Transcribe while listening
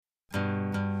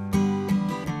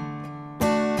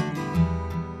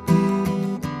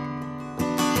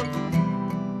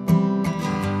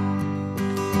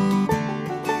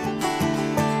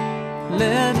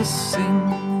us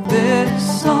sing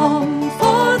this song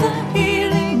for the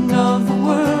healing of the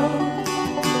world,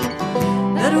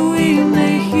 that we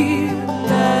may hear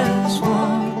as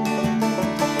one.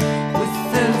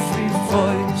 With every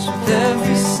voice, with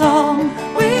every song,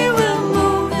 we will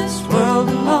move this world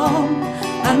along,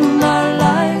 and our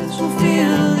lives will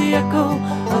feel the echo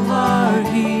of our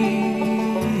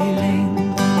healing.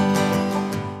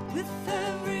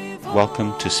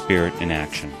 Welcome to Spirit in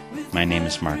Action. My name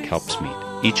is Mark Helpsmeet.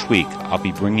 Each week, I'll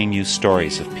be bringing you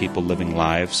stories of people living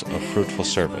lives of fruitful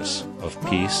service, of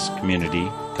peace, community,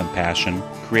 compassion,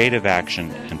 creative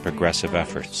action, and progressive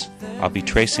efforts. I'll be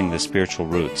tracing the spiritual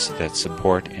roots that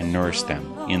support and nourish them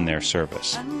in their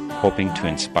service, hoping to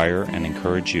inspire and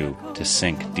encourage you to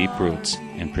sink deep roots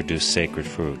and produce sacred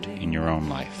fruit in your own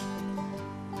life.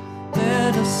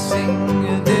 Let us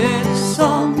sing this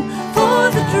song for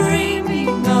the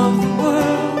dreaming of the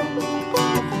world,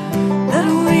 that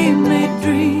we may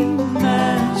dream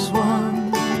as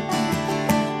one.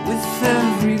 With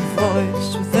every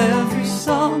voice, with every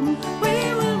song,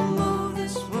 we will move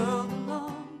this world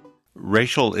along.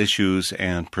 Racial issues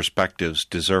and perspectives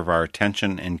deserve our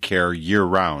attention and care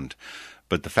year-round,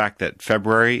 but the fact that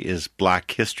February is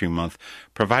Black History Month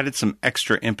provided some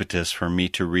extra impetus for me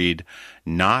to read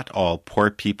Not All Poor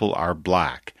People Are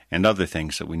Black and other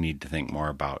things that we need to think more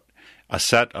about. A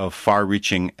set of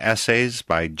far-reaching essays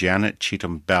by Janet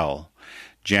Cheatham Bell.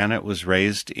 Janet was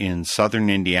raised in southern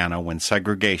Indiana when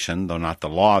segregation, though not the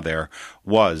law there,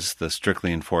 was the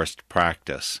strictly enforced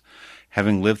practice.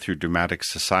 Having lived through dramatic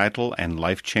societal and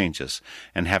life changes,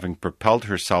 and having propelled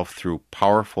herself through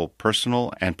powerful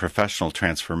personal and professional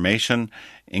transformation,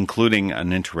 including an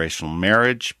interracial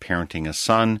marriage, parenting a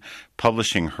son,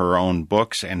 publishing her own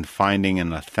books, and finding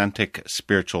an authentic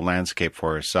spiritual landscape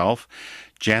for herself,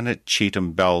 Janet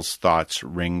Cheatham Bell's thoughts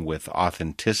ring with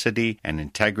authenticity and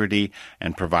integrity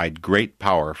and provide great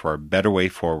power for a better way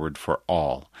forward for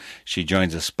all. She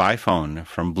joins us by phone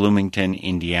from Bloomington,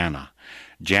 Indiana.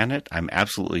 Janet, I'm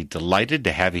absolutely delighted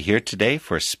to have you here today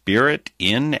for Spirit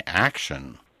in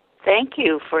Action. Thank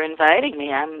you for inviting me.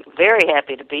 I'm very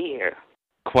happy to be here.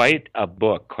 Quite a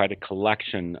book, quite a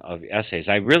collection of essays.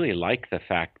 I really like the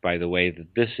fact, by the way,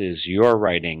 that this is your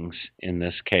writings in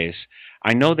this case.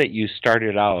 I know that you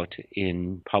started out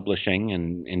in publishing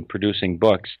and in producing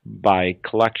books by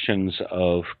collections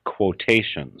of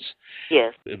quotations.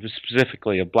 Yes. It was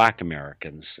specifically of Black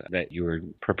Americans that you were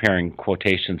preparing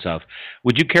quotations of.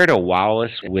 Would you care to wow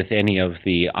us with any of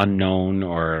the unknown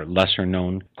or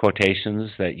lesser-known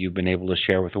quotations that you've been able to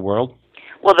share with the world?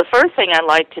 Well, the first thing I'd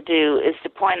like to do is to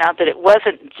point out that it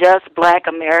wasn't just Black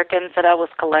Americans that I was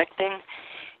collecting.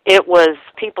 It was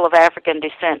people of African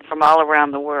descent from all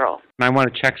around the world. And I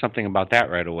want to check something about that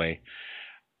right away.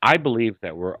 I believe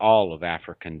that we're all of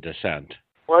African descent.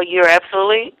 Well, you're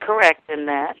absolutely correct in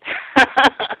that.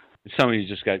 Some of you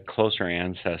just got closer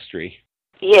ancestry.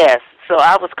 Yes, so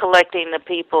I was collecting the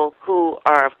people who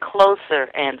are of closer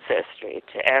ancestry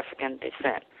to African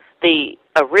descent, the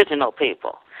original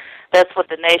people. That's what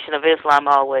the Nation of Islam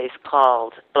always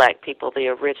called Black people, the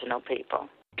original people.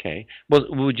 Okay. Well,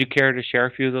 would you care to share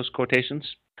a few of those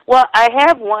quotations? Well, I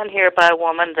have one here by a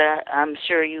woman that I'm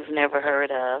sure you've never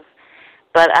heard of,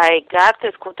 but I got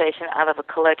this quotation out of a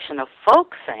collection of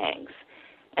folk sayings.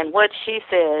 And what she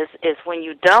says is, when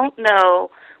you don't know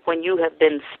when you have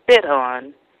been spit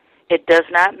on, it does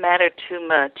not matter too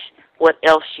much what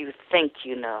else you think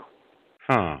you know.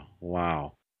 Huh,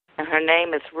 wow. And her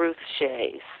name is Ruth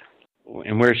Shays.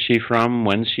 And where's she from?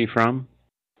 When's she from?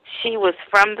 She was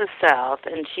from the South,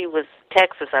 and she was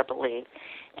Texas, I believe.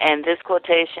 And this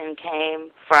quotation came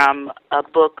from a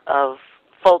book of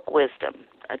folk wisdom.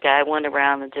 A guy went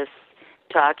around and just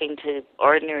talking to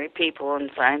ordinary people and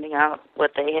finding out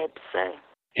what they had to say.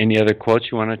 Any other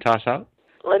quotes you want to toss out?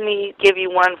 Let me give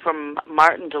you one from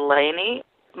Martin Delany.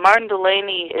 Martin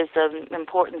Delany is an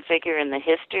important figure in the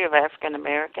history of African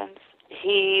Americans.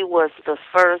 He was the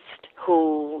first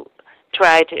who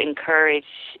tried to encourage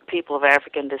people of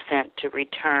African descent to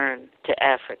return to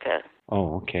Africa.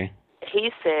 Oh, okay.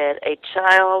 He said, a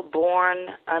child born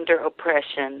under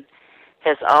oppression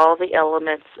has all the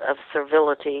elements of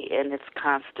servility in its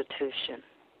constitution.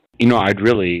 You know, I'd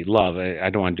really love, I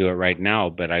don't want to do it right now,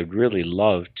 but I'd really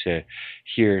love to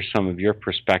hear some of your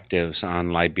perspectives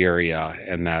on Liberia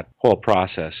and that whole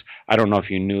process. I don't know if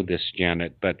you knew this,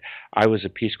 Janet, but I was a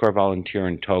Peace Corps volunteer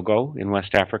in Togo in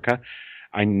West Africa.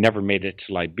 I never made it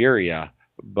to Liberia,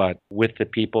 but with the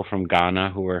people from Ghana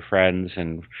who were friends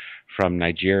and from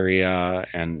Nigeria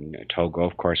and Togo,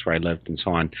 of course, where I lived and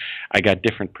so on, I got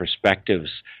different perspectives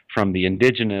from the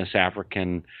indigenous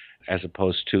African as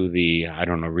opposed to the, I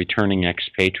don't know, returning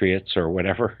expatriates or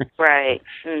whatever. Right.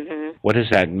 Mhm. What does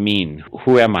that mean?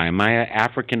 Who am I? Am I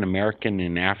African American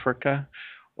in Africa?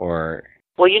 Or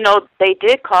Well, they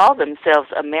did call themselves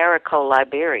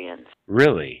Americo-Liberians.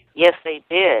 really? Yes, they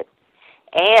did.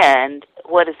 And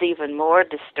what is even more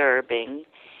disturbing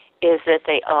is that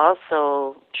they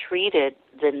also treated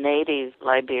the native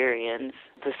Liberians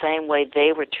the same way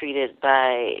they were treated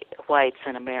by whites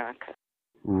in America.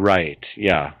 Right,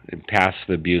 yeah. Pass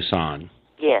the abuse on.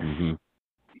 Yes. Mm-hmm.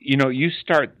 You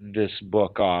start this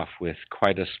book off with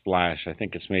quite a splash. I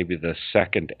think it's maybe the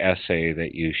second essay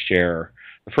that you share.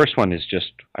 The first one is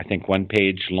just, I think, 1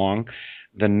 page long.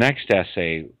 The next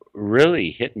essay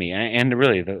really hit me, and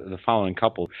really the following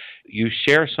couple. You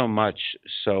share so much,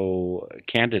 so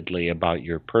candidly about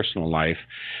your personal life,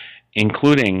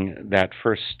 including that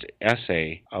first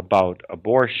essay about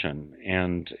abortion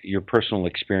and your personal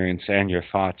experience and your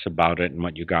thoughts about it and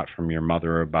what you got from your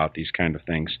mother about these kind of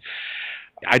things.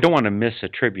 I don't want to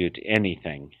misattribute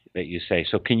anything that you say,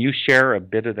 so can you share a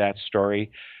bit of that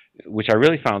story, which I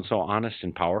really found so honest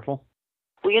and powerful?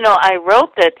 Well, I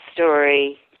wrote that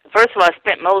story. First of all, I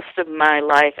spent most of my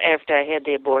life after I had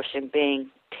the abortion being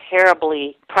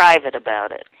terribly private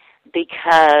about it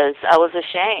because I was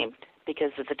ashamed,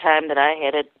 because at the time that I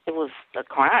had it, it was a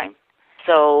crime.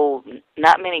 So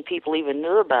not many people even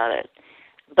knew about it.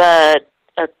 But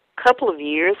a couple of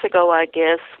years ago, I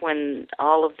guess, when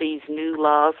all of these new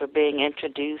laws are being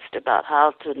introduced about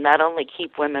how to not only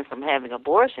keep women from having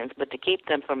abortions, but to keep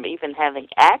them from even having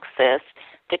access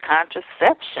to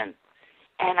contraception.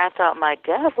 And I thought, my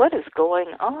God, what is going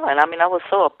on? I mean, I was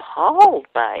so appalled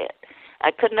by it. I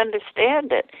couldn't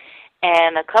understand it.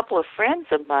 And a couple of friends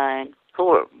of mine, who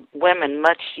were women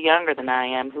much younger than I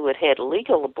am, who had had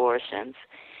legal abortions,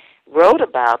 wrote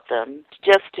about them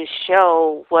just to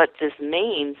show what this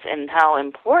means and how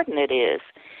important it is.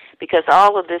 Because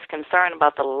all of this concern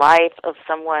about the life of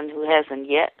someone who hasn't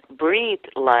yet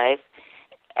breathed life,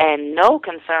 and no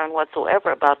concern whatsoever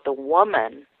about the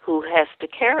woman who has to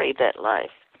carry that life.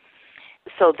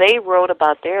 So they wrote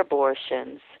about their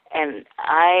abortions, and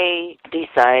I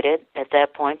decided at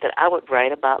that point that I would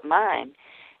write about mine.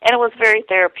 And it was very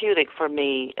therapeutic for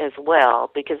me as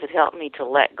well, because it helped me to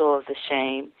let go of the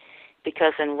shame,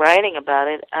 because in writing about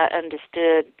it, I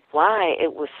understood why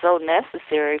it was so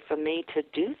necessary for me to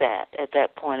do that at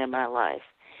that point in my life.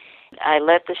 I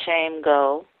let the shame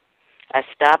go. I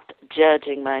stopped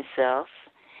judging myself.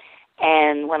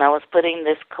 And when I was putting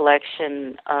this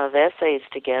collection of essays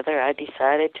together, I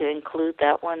decided to include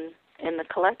that one in the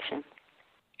collection.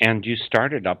 And you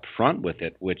started up front with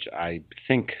it, which I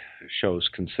think shows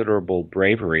considerable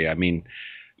bravery. I mean,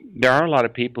 there are a lot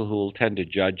of people who will tend to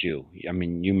judge you. I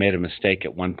mean, you made a mistake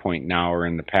at one point now or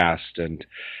in the past, and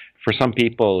for some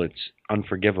people it's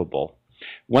unforgivable.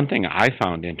 One thing I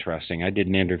found interesting, I did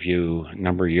an interview a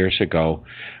number of years ago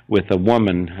with a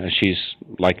woman. She's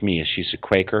like me, she's a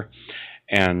Quaker,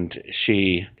 and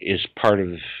she is part of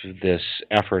this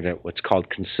effort at what's called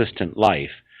Consistent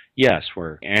Life. Yes,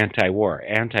 we're anti-war,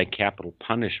 anti-capital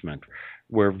punishment.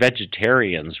 We're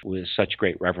vegetarians with such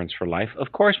great reverence for life.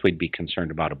 Of course we'd be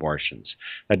concerned about abortions.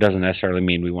 That doesn't necessarily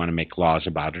mean we want to make laws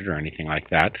about it or anything like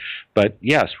that. But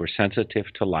yes, we're sensitive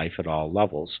to life at all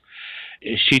levels.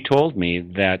 She told me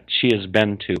that she has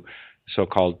been to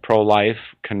so-called pro-life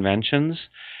conventions,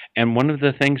 and one of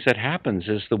the things that happens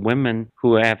is the women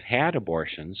who have had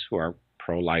abortions, who are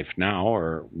pro-life now,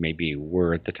 or maybe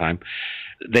were at the time,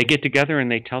 they get together and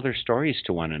they tell their stories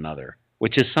to one another,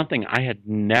 which is something I had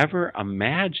never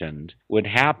imagined would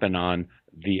happen on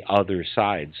the other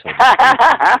side. So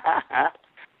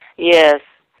yes.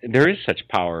 There is such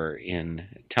power in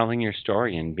telling your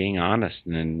story and being honest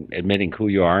and admitting who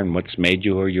you are and what's made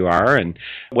you who you are and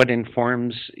what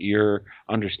informs your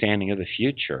understanding of the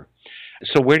future.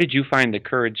 So where did you find the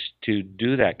courage to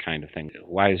do that kind of thing?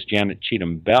 Why is Janet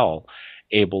Cheatham Bell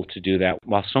able to do that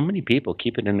while so many people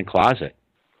keep it in the closet?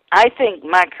 I think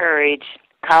my courage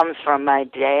comes from my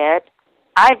dad.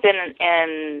 I've been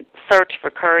in search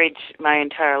for courage my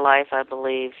entire life, I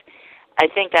believe. I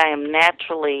think I am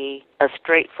naturally a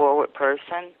straightforward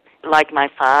person, like my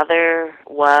father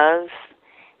was,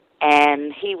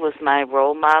 and he was my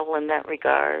role model in that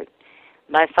regard.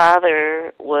 My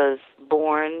father was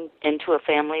born into a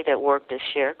family that worked as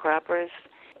sharecroppers,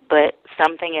 but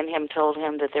something in him told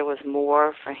him that there was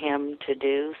more for him to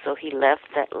do, so he left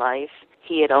that life.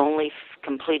 He had only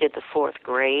completed the 4th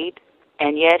grade,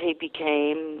 and yet he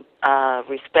became a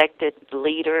respected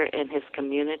leader in his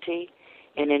community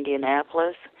in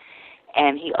Indianapolis.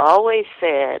 And he always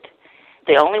said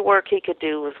The only work he could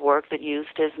do was work that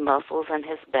used his muscles and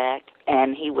his back,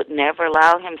 and he would never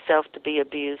allow himself to be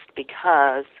abused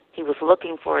because he was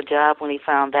looking for a job when he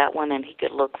found that one and he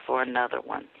could look for another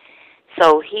one.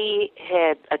 So he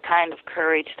had a kind of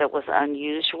courage that was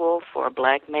unusual for a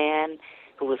black man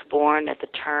who was born at the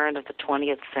turn of the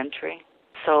 20th century.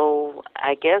 So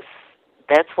I guess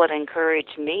that's what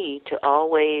encouraged me to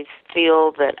always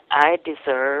feel that I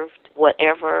deserved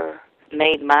whatever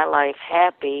made my life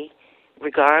happy,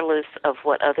 regardless of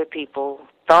what other people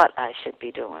thought I should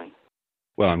be doing.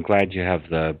 Well, I'm glad you have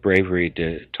the bravery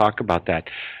to talk about that.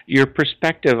 Your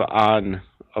perspective on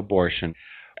abortion.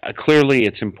 Clearly,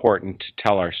 it's important to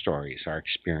tell our stories, our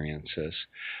experiences.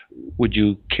 Would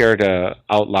you care to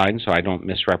outline, so I don't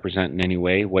misrepresent in any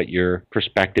way, what your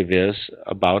perspective is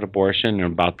about abortion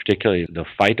and about particularly the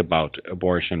fight about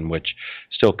abortion, which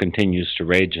still continues to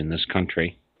rage in this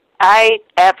country? I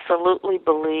absolutely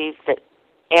believe that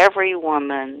every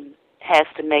woman has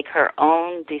to make her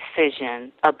own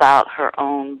decision about her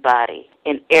own body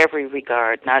in every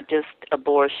regard, not just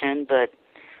abortion, but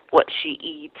what she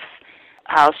eats,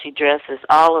 how she dresses.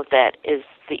 All of that is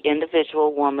the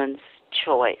individual woman's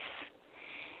choice.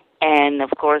 And, of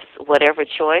course, whatever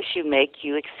choice you make,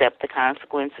 you accept the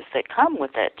consequences that come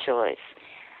with that choice.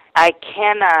 I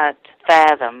cannot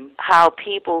fathom how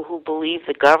people who believe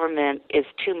the government is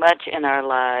too much in our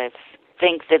lives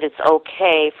think that it's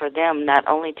okay for them not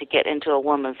only to get into a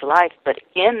woman's life, but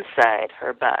inside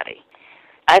her body.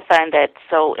 I find that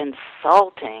so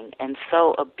insulting and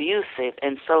so abusive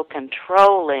and so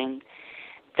controlling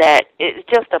that it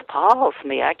just appalls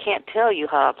me. I can't tell you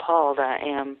how appalled I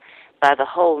am by the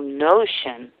whole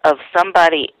notion of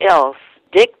somebody else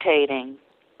dictating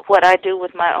what I do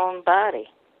with my own body.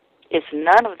 It's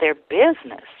none of their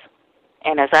business.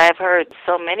 And as I've heard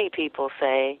so many people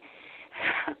say,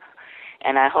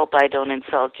 and I hope I don't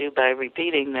insult you by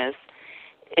repeating this,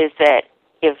 is that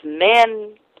if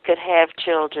men could have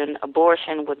children,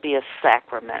 abortion would be a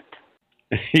sacrament.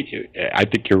 I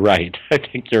think you're right.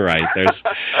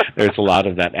 There's a lot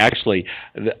of that. Actually,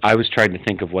 I was trying to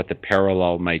think of what the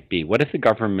parallel might be. What if the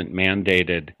government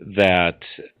mandated that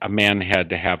a man had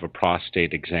to have a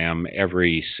prostate exam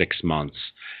every 6 months?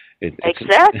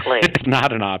 Exactly. It's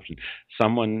not an option.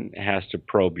 Someone has to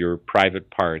probe your private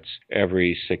parts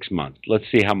every 6 months. Let's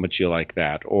see how much you like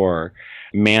that. Or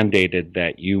mandated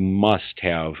that you must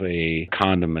have a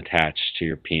condom attached to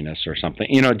your penis or something.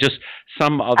 You know, just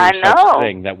some other such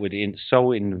thing that would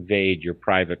so invade your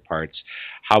private parts.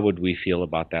 How would we feel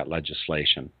about that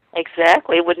legislation?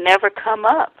 Exactly. It would never come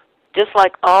up. Just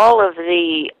like all of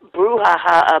the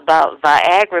brouhaha about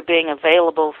Viagra being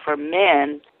available for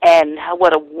men and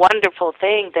what a wonderful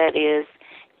thing that is,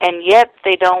 and yet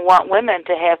they don't want women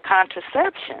to have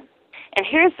contraception. And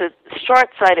here's the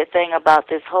short-sighted thing about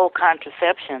this whole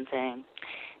contraception thing,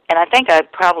 and I think I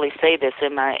probably say this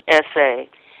in my essay,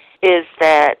 is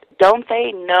that don't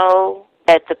they know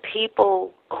that the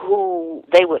people who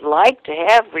they would like to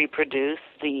have reproduce,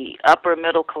 the upper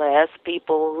middle class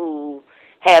people who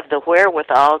have the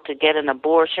wherewithal to get an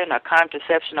abortion or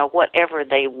contraception or whatever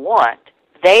they want,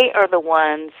 they are the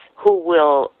ones who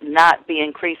will not be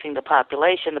increasing the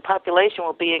population. The population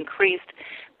will be increased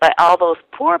by all those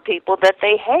poor people that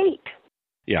they hate.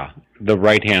 Yeah, the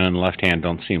right hand and left hand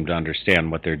don't seem to understand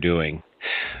what they're doing.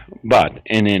 But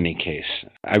in any case,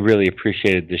 I really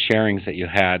appreciated the sharings that you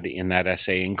had in that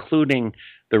essay, including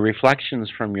the reflections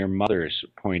from your mother's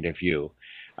point of view.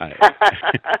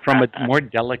 From a more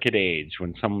delicate age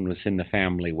when someone was in the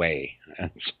family way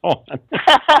and so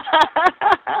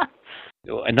on.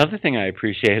 Another thing I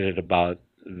appreciated about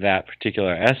that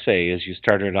particular essay is you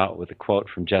started out with a quote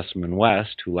from Jessamine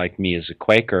West, who, like me, is a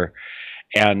Quaker.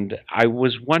 And I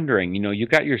was wondering, you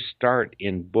got your start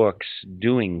in books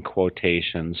doing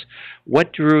quotations.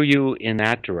 What drew you in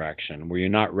that direction? Were you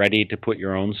not ready to put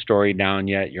your own story down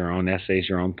yet, your own essays,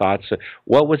 your own thoughts?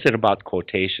 What was it about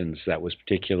quotations that was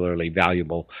particularly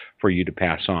valuable for you to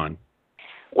pass on?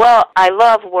 Well, I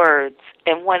love words,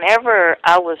 and whenever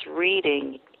I was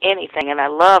reading anything, and I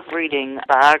love reading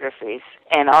biographies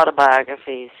and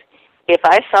autobiographies, if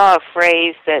I saw a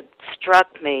phrase that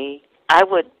struck me, I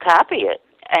would copy it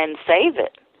and save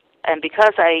it. And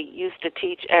because I used to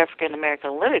teach African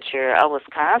American literature, I was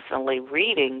constantly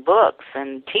reading books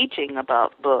and teaching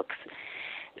about books.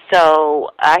 So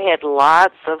I had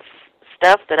lots of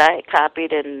stuff that I had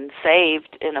copied and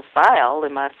saved in a file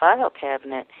in my file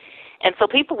cabinet. And so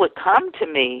people would come to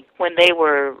me when they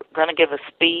were going to give a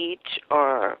speech,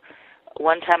 or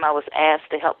one time I was asked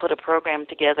to help put a program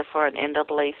together for an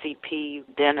NAACP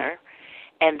dinner.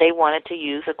 and they wanted to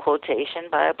use a quotation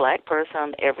by a black person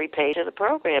on every page of the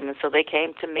program, and so they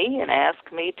came to me and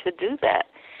asked me to do that.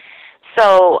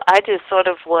 So I just sort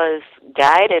of was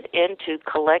guided into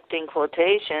collecting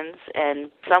quotations,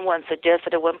 and someone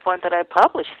suggested at one point that I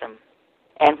publish them.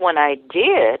 And when I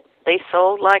did, they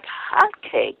sold like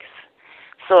hotcakes.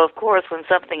 So, of course, when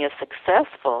something is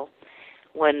successful,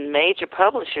 when major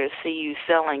publishers see you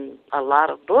selling a lot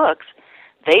of books,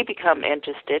 they become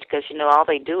interested because, all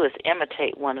they do is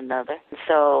imitate one another.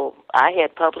 So I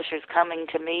had publishers coming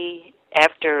to me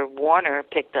after Warner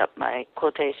picked up my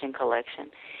quotation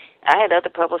collection. I had other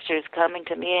publishers coming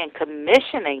to me and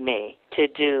commissioning me to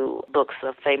do books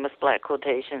of famous black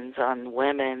quotations on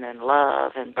women and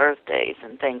love and birthdays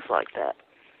and things like that.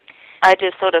 I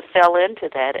just sort of fell into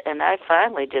that, and I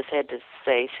finally just had to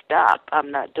say, stop,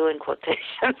 I'm not doing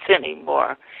quotations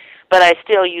anymore. But I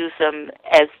still use them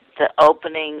as the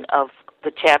opening of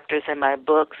the chapters in my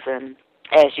books, and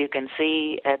as you can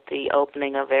see at the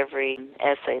opening of every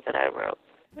essay that I wrote.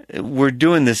 We're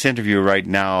doing this interview right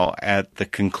now at the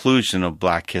conclusion of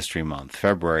Black History Month,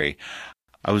 February.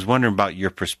 I was wondering about your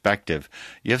perspective.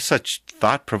 You have such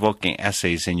thought-provoking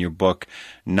essays in your book,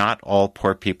 Not All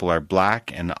Poor People Are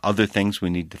Black, and other things we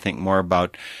need to think more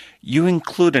about. You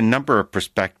include a number of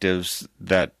perspectives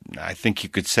that I think you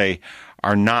could say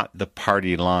are not the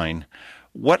party line.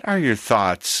 What are your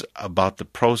thoughts about the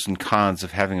pros and cons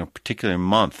of having a particular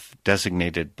month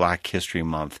designated Black History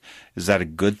Month? Is that a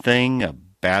good thing, a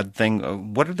bad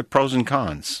thing? What are the pros and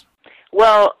cons?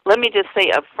 Well, let me just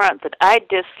say up front that I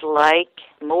dislike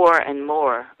more and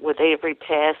more with every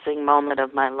passing moment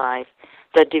of my life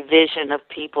the division of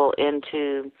people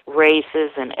into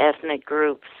races and ethnic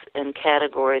groups and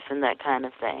categories and that kind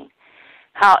of thing.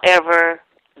 However,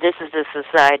 this is the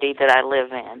society that I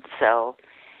live in, so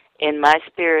in my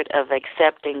spirit of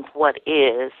accepting what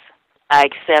is, I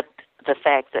accept the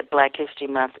fact that Black History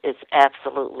Month is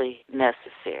absolutely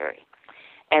necessary.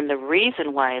 And the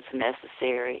reason why it's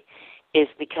necessary is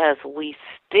because we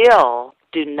still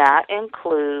do not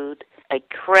include a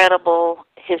credible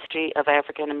history of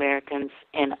African Americans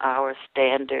in our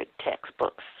standard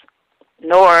textbooks,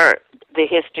 nor the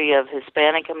history of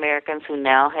Hispanic Americans who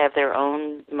now have their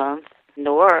own month,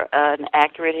 nor an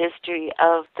accurate history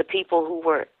of the people who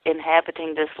were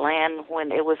inhabiting this land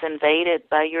when it was invaded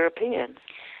by Europeans.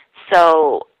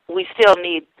 So we still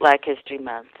need Black History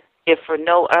Month, if for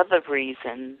no other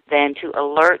reason than to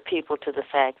alert people to the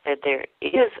fact that there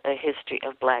is a history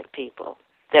of black people,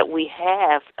 that we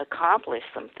have accomplished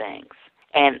some things.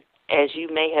 And as you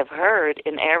may have heard,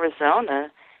 in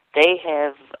Arizona, they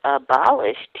have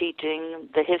abolished teaching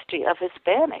the history of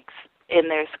Hispanics in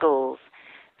their schools.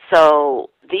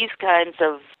 So these kinds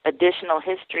of additional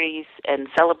histories and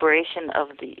celebration of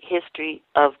the history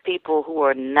of people who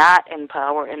are not in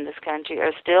power in this country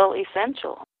are still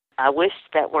essential. I wish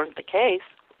that weren't the case,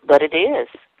 but it is.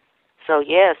 So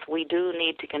yes, we do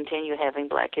need to continue having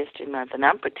Black History Month, and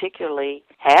I'm particularly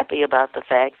happy about the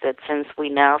fact that since we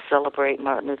now celebrate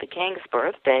Martin Luther King's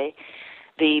birthday,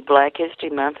 the Black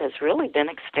History Month has really been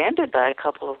extended by a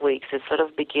couple of weeks. It sort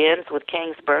of begins with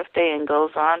King's birthday and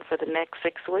goes on for the next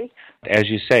 6 weeks. As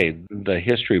you say, the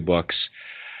history books,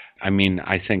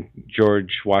 I think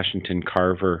George Washington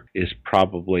Carver is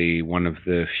probably one of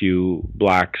the few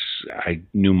blacks I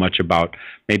knew much about,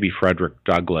 maybe Frederick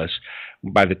Douglass,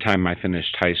 by the time I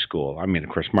finished high school. Of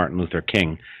course, Martin Luther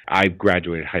King. I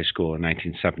graduated high school in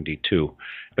 1972.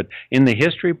 But in the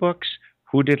history books,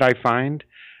 who did I find?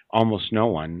 Almost no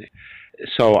one.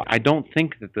 So I don't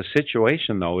think that the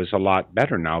situation, though, is a lot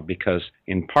better now because,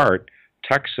 in part,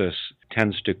 Texas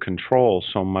tends to control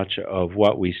so much of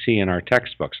what we see in our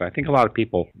textbooks. I think a lot of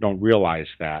people don't realize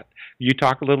that. You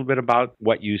talk a little bit about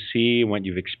what you see and what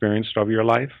you've experienced over your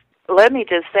life? Let me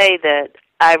just say that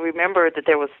I remember that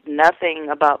there was nothing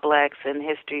about blacks in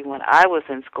history when I was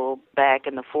in school back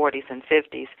in the 40s and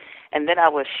 50s, and then I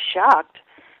was shocked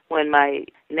when my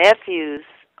nephews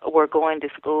were going to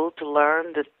school to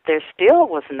learn that there still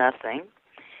was nothing.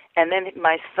 And then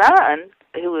my son,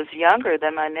 who was younger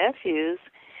than my nephews,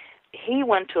 he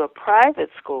went to a private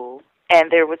school,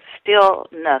 and there was still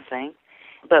nothing.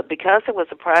 But because it was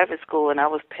a private school and I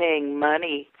was paying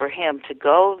money for him to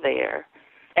go there,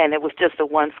 and it was just a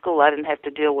one school, I didn't have to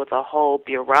deal with a whole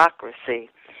bureaucracy,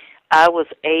 I was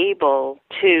able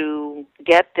to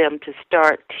get them to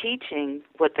start teaching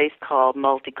what they call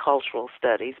multicultural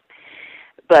studies.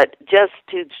 But just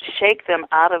to shake them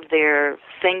out of their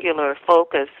singular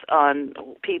focus on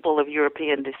people of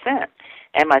European descent.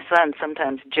 And my son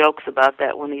sometimes jokes about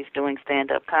that when he's doing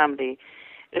stand-up comedy,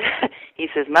 he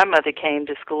says, my mother came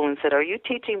to school and said, are you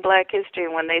teaching black history?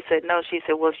 And when they said no, she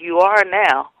said, well, you are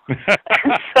now.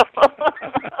 So,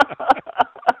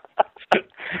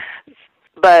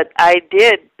 but I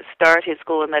did start his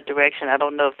school in that direction. I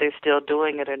don't know if they're still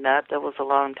doing it or not. That was a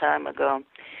long time ago.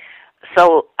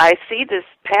 So I see this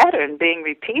pattern being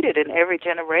repeated in every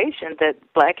generation, that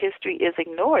black history is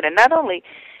ignored. And not only,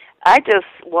 I just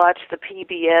watched the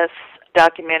PBS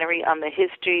documentary on the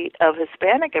history of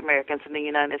Hispanic Americans in the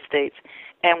United States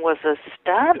and was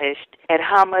astonished at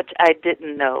how much I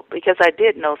didn't know, because I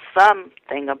did know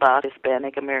something about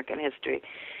Hispanic American history.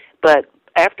 But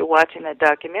after watching that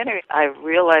documentary, I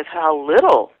realized how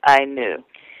little I knew.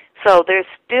 So there's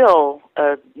still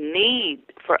a need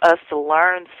for us to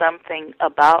learn something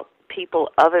about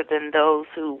people other than those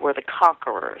who were the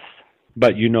conquerors.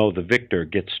 But you know the victor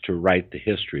gets to write the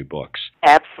history books.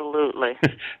 Absolutely.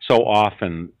 So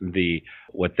often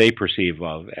what they perceive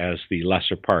of as the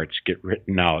lesser parts get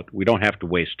written out. We don't have to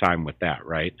waste time with that,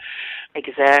 right?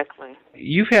 Exactly.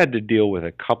 You've had to deal with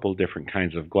a couple different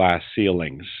kinds of glass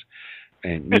ceilings.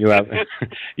 And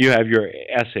you have your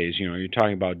essays, you're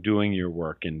talking about doing your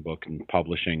work in book and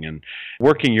publishing and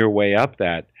working your way up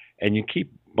that, and you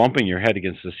keep bumping your head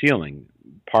against the ceiling.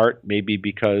 Part maybe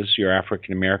because you're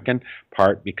African American,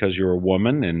 part because you're a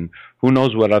woman, and who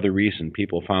knows what other reason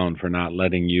people found for not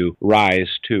letting you rise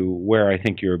to where I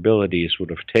think your abilities would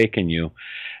have taken you.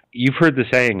 You've heard the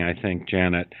saying, I think,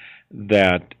 Janet,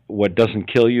 that what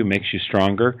doesn't kill you makes you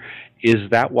stronger. Is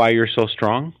that why you're so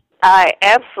strong? I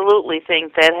absolutely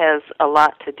think that has a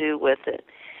lot to do with it.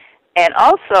 And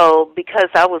also because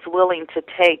I was willing to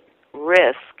take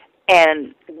risk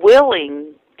and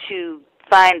willing to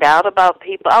find out about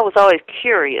people. I was always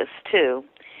curious, too.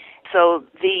 So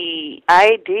the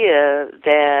idea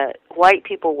that white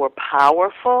people were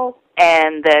powerful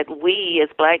and that we as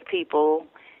black people,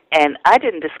 and I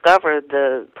didn't discover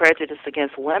the prejudice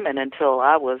against women until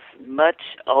I was much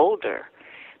older,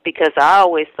 because I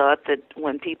always thought that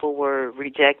when people were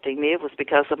rejecting me, it was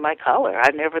because of my color.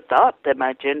 I never thought that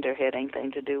my gender had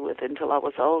anything to do with it until I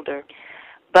was older.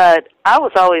 But I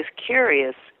was always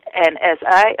curious, and as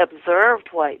I observed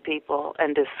white people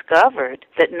and discovered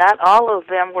that not all of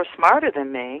them were smarter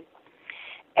than me,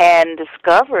 and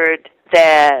discovered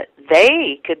that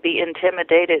they could be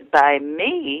intimidated by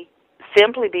me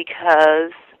simply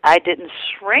because I didn't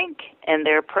shrink in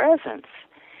their presence.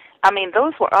 I mean,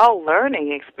 those were all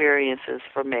learning experiences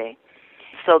for me.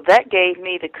 So that gave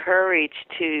me the courage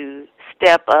to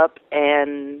step up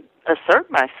and assert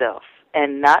myself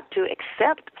and not to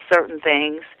accept certain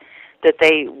things that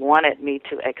they wanted me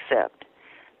to accept.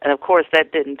 And, of course,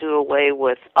 that didn't do away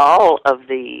with all of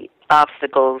the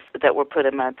obstacles that were put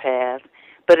in my path,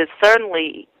 but it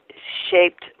certainly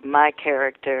shaped my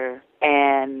character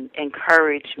and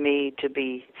encouraged me to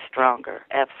be stronger,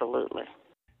 absolutely.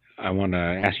 I want to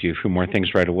ask you a few more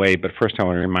things right away, but first I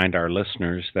want to remind our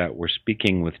listeners that we're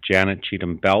speaking with Janet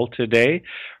Cheatham Bell today.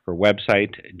 Her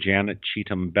website,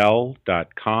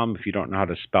 janetcheathamBell.com. If you don't know how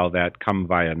to spell that, come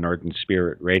via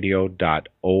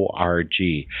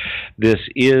northernspiritradio.org. This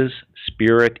is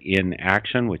Spirit in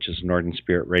Action, which is Northern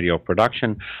Spirit Radio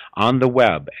production, on the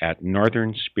web at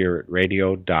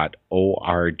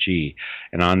northernspiritradio.org.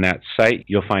 And on that site,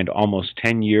 you'll find almost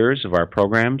 10 years of our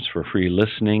programs for free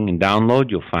listening and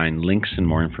download. You'll find links and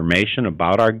more information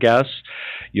about our guests.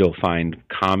 You'll find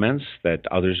comments that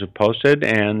others have posted,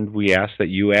 and we ask that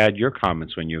you add your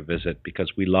comments when you visit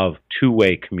because we love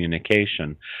two-way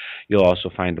communication. You'll also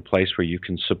find a place where you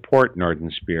can support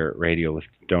Northern Spirit Radio with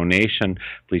donation.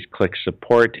 Please click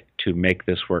support to make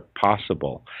this work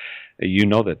possible. You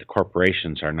know that the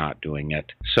corporations are not doing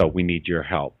it, so we need your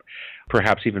help.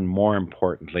 Perhaps even more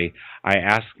importantly, I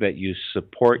ask that you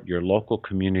support your local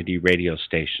community radio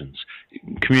stations.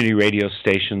 Community radio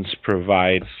stations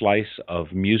provide a slice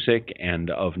of music and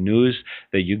of news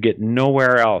that you get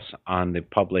nowhere else on the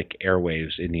public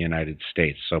airwaves in the United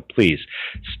States. So please,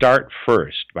 start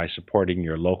first by supporting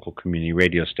your local community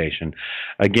radio station.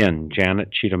 Again,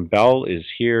 Janet Cheatham Bell is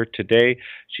here today.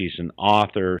 She's an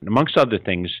author. Amongst other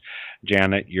things,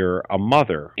 Janet, you're a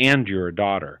mother and you're a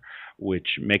daughter,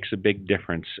 which makes a big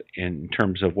difference in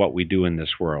terms of what we do in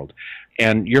this world.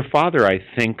 And your father, I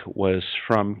think, was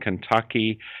from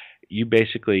Kentucky. You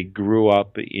basically grew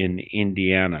up in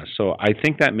Indiana. So I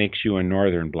think that makes you a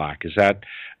Northern Black. Is that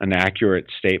an accurate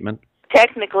statement?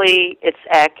 Technically, it's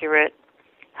accurate.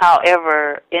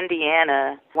 However,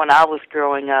 Indiana, when I was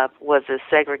growing up, was as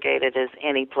segregated as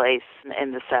any place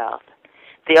in the South.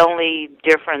 The only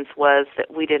difference was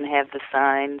that we didn't have the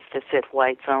signs that said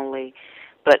whites only,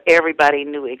 but everybody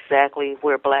knew exactly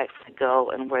where blacks could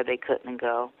go and where they couldn't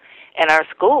go. And our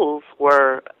schools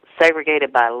were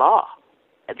segregated by law.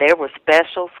 There were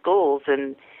special schools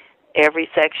in every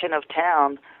section of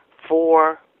town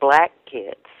for black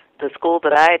kids. The school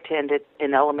that I attended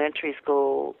in elementary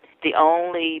school, the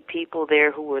only people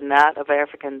there who were not of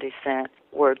African descent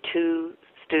were two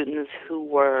students who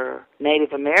were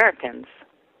Native Americans.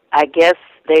 I guess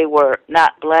they were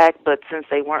not black, but since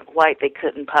they weren't white, they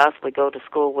couldn't possibly go to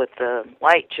school with the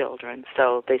white children,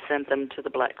 so they sent them to the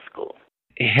black school.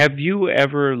 Have you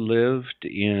ever lived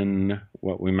in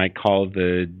what we might call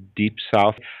the Deep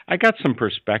South? I got some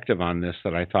perspective on this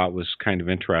that I thought was kind of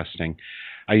interesting.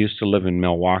 I used to live in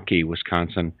Milwaukee,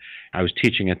 Wisconsin. I was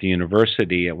teaching at the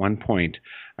university. At one point,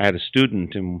 I had a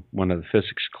student in one of the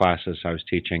physics classes I was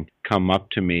teaching come up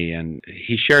to me, and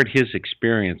he shared his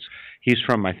experience. He's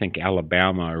from, I think,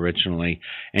 Alabama originally,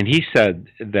 and he said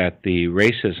that the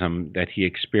racism that he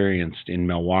experienced in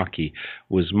Milwaukee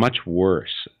was much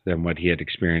worse than what he had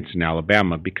experienced in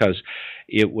Alabama because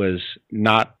it was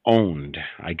not owned,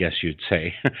 I guess you'd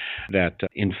say, that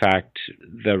in fact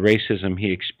the racism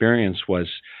he experienced was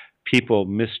people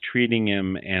mistreating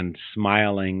him and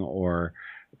smiling or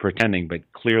pretending,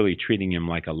 but clearly treating him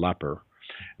like a leper.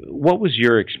 What was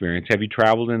your experience? Have you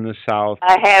traveled in the South?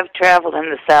 I have traveled in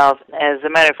the South. As a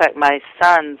matter of fact, my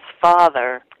son's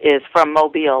father is from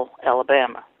Mobile,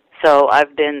 Alabama. So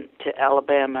I've been to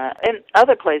Alabama and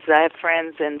other places. I have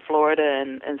friends in Florida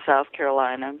and South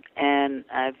Carolina, and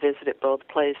I've visited both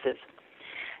places.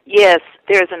 Yes,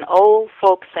 there's an old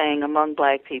folk saying among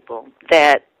black people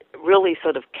that really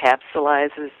sort of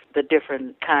capsulizes the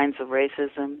different kinds of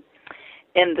racism.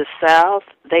 In the South,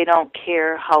 they don't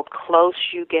care how close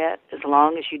you get as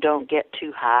long as you don't get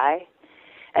too high.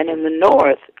 And in the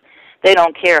North, they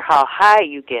don't care how high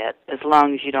you get as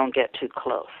long as you don't get too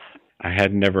close. I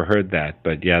had never heard that,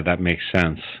 but yeah, that makes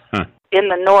sense. Huh. In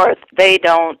the North, they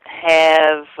don't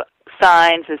have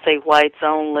signs that say whites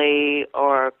only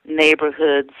or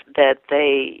neighborhoods that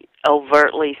they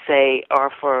overtly say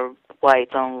are for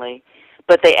whites only,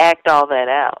 but they act all that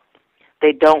out.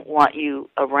 They don't want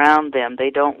you around them. They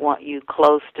don't want you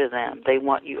close to them. They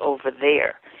want you over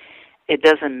there. It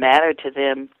doesn't matter to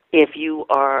them if you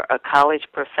are a college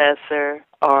professor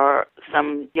or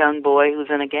some young boy who's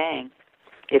in a gang.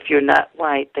 If you're not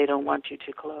white, they don't want you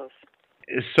too close.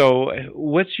 So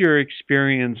what's your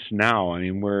experience now? I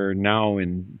mean, we're now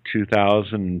in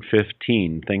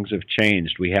 2015. Things have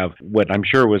changed. We have what I'm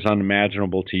sure was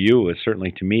unimaginable to you, is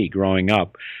certainly to me growing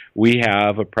up. We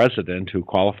have a president who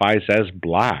qualifies as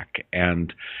black,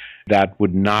 and that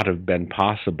would not have been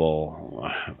possible.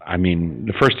 I mean,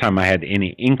 the first time I had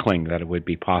any inkling that it would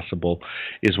be possible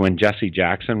is when Jesse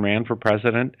Jackson ran for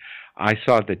president. I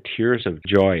saw the tears of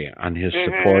joy on his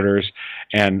supporters,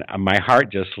 and my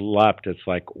heart just leapt. It's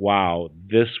like, wow,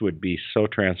 this would be so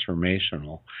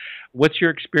transformational. What's your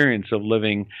experience of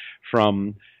living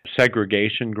from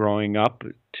segregation growing up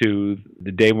to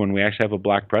the day when we actually have a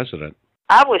black president?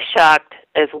 I was shocked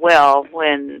as well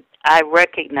when I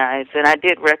recognized, and I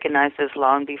did recognize this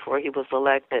long before he was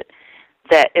elected,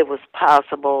 that it was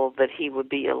possible that he would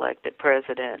be elected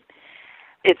president.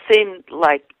 It seemed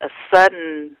like a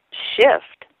sudden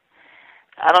shift.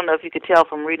 I don't know if you could tell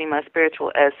from reading my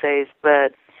spiritual essays,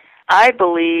 but I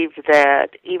believe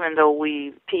that even though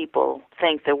we people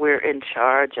think that we're in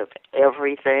charge of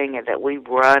everything and that we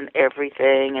run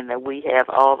everything and that we have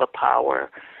all the power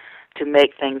to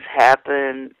make things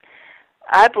happen,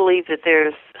 I believe that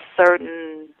there's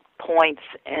certain points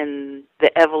in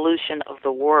the evolution of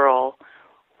the world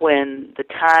when the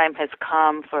time has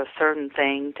come for a certain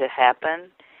thing to happen,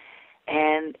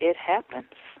 and it happens,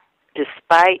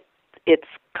 despite its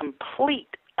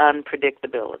complete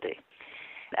unpredictability.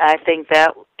 I think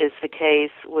that is the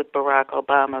case with Barack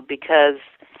Obama because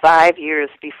 5 years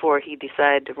before he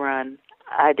decided to run,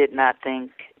 I did not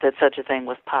think that such a thing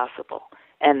was possible,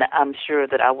 and I'm sure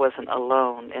that I wasn't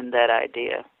alone in that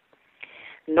idea.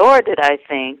 Nor did I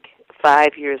think 5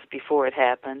 years before it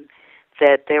happened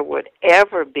that there would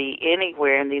ever be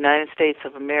anywhere in the United States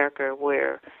of America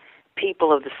where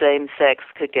people of the same sex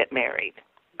could get married.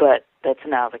 But that's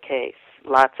now the case,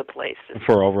 lots of places.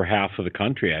 For over half of the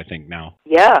country, I think, now.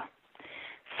 Yeah.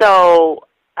 So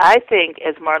I think,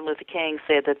 as Martin Luther King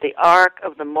said, that the arc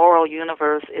of the moral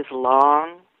universe is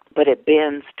long, but it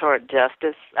bends toward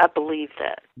justice. I believe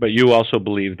that. But you also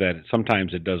believe that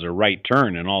sometimes it does a right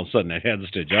turn and all of a sudden it heads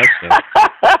to justice.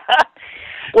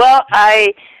 Well,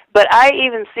 But I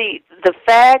even see the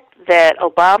fact that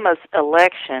Obama's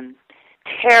election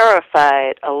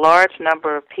terrified a large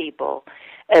number of people,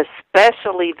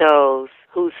 especially those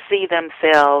who see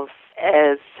themselves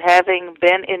as having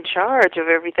been in charge of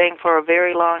everything for a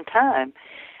very long time.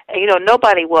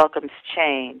 Nobody welcomes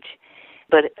change.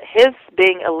 But his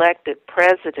being elected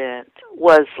president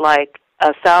was like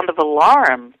a sound of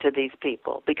alarm to these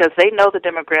people because they know the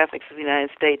demographics of the United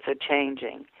States are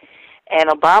changing. And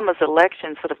Obama's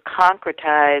election sort of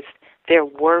concretized their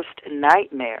worst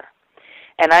nightmare.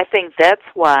 And I think that's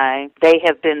why they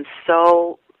have been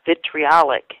so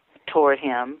vitriolic toward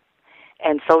him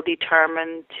and so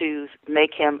determined to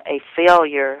make him a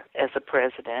failure as a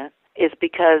president, is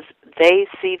because they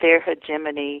see their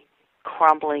hegemony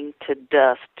crumbling to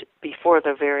dust before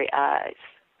their very eyes.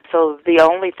 So the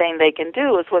only thing they can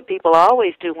do is what people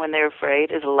always do when they're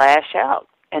afraid, is lash out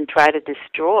and try to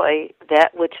destroy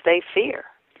that which they fear.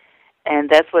 And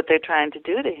that's what they're trying to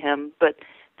do to him. But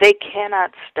they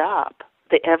cannot stop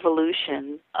the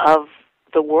evolution of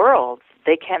the world.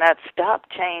 They cannot stop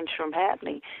change from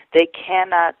happening. They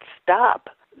cannot stop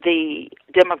the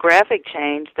demographic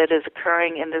change that is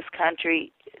occurring in this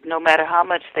country, no matter how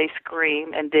much they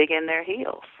scream and dig in their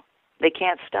heels. They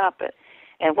can't stop it.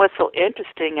 And what's so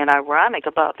interesting and ironic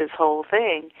about this whole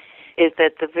thing is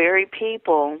that the very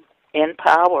people in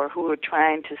power who are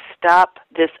trying to stop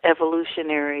this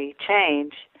evolutionary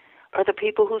change are the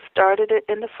people who started it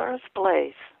in the first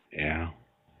place. Yeah.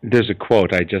 There's a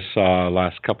quote I just saw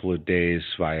last couple of days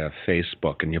via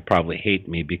Facebook, and you'll probably hate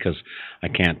me because I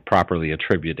can't properly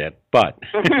attribute it, but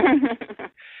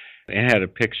it had a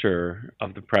picture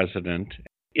of the president.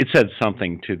 It said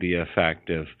something to the effect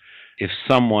of, if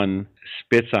someone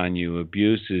spits on you,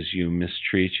 abuses you,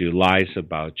 mistreats you, lies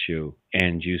about you,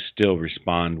 and you still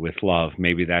respond with love,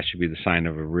 maybe that should be the sign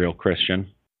of a real Christian.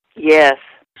 Yes.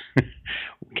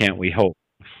 Can't we hope?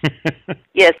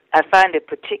 Yes, I find it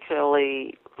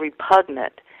particularly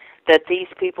repugnant that these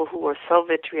people who are so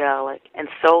vitriolic and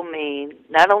so mean,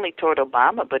 not only toward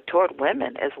Obama, but toward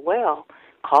women as well,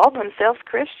 call themselves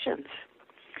Christians.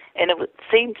 And it would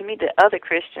seem to me that other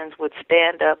Christians would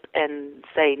stand up and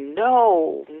say,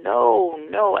 no,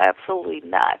 absolutely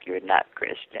not. You're not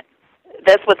Christian.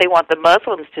 That's what they want the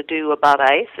Muslims to do about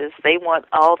ISIS. They want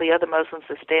all the other Muslims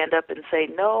to stand up and say,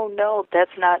 no,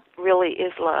 that's not really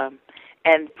Islam.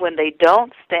 And when they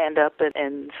don't stand up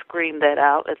and scream that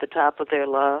out at the top of their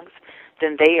lungs,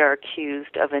 then they are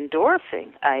accused of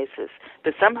endorsing ISIS.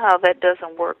 But somehow that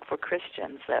doesn't work for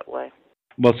Christians that way.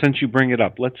 Well, since you bring it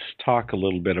up, let's talk a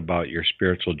little bit about your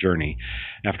spiritual journey.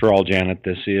 After all, Janet,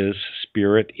 this is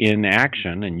Spirit in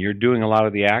Action, and you're doing a lot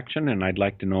of the action, and I'd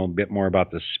like to know a bit more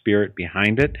about the spirit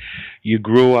behind it. You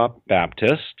grew up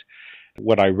Baptist.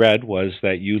 What I read was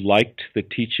that you liked the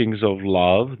teachings of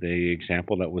love, the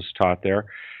example that was taught there,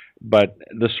 but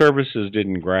the services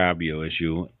didn't grab you as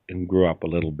you grew up a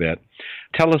little bit.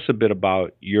 Tell us a bit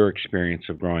about your experience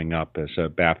of growing up as a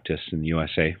Baptist in the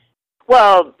USA.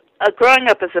 Well, growing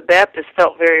up as a Baptist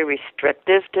felt very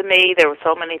restrictive to me. There were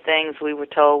so many things we were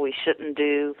told we shouldn't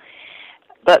do.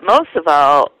 But most of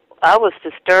all, I was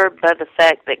disturbed by the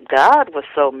fact that God was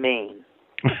so mean.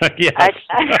 Yes.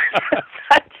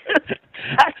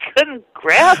 I couldn't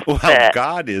grasp that. Well,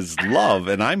 God is love,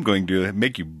 and I'm going to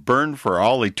make you burn for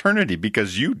all eternity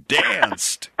because you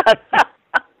danced.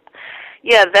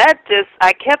 Yeah,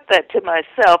 I kept that to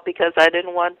myself because I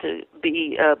didn't want to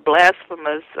be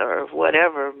blasphemous or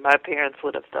whatever my parents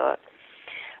would have thought.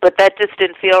 But that just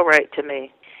didn't feel right to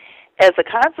me. As a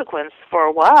consequence, for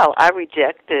a while, I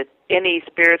rejected any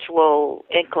spiritual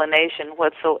inclination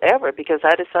whatsoever because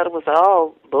I just thought it was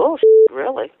all bullshit,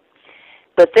 really.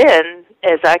 But then,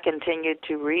 as I continued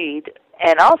to read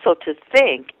and also to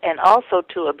think and also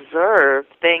to observe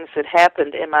things that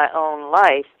happened in my own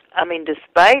life, I mean,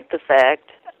 despite the fact,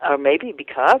 or maybe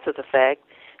because of the fact,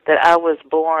 that I was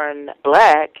born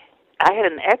black, I had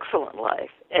an excellent life.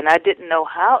 And I didn't know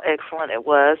how excellent it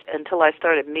was until I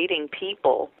started meeting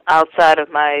people outside of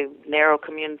my narrow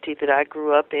community that I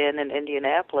grew up in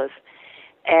Indianapolis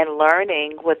and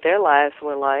learning what their lives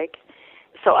were like.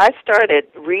 So I started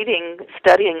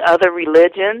studying other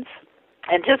religions,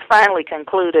 and just finally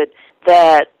concluded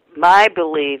that my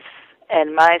beliefs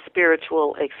and my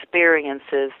spiritual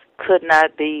experiences could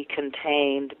not be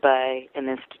contained by an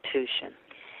institution.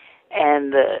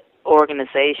 And the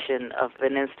organization of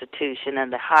an institution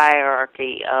and the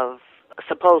hierarchy of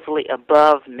supposedly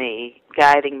above me,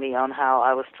 guiding me on how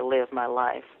I was to live my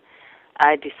life,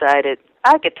 I decided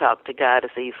I could talk to God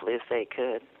as easily as they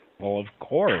could. Well, of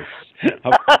course.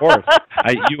 Of course.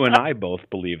 You and I both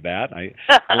believe that.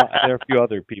 There are a few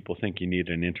other people think you need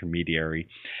an intermediary.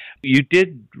 You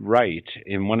did write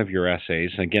in one of your essays,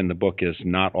 again, the book is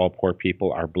Not All Poor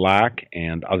People Are Black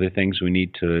and Other Things We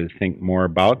Need to Think More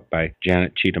About by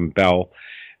Janet Cheatham Bell.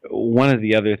 One of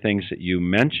the other things that you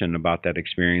mentioned about that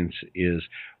experience is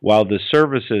while the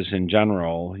services in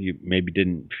general, you maybe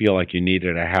didn't feel like you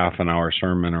needed a half an hour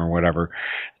sermon or whatever,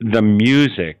 the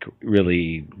music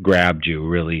really grabbed you,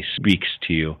 really speaks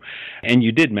to you. And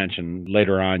you did mention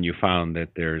later on you found that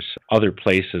there's other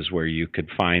places where you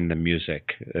could find the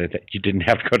music, that you didn't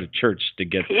have to go to church to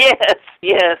get.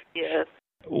 Yes.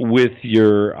 With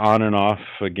your on and off,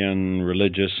 again,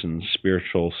 religious and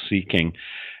spiritual seeking,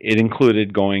 it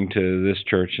included going to this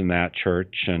church and that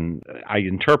church, and I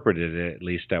interpreted it, at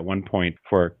least at one point,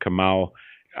 for Kamau.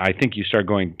 I think you started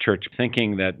going to church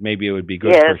thinking that maybe it would be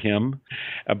good for him,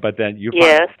 but then you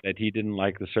found that he didn't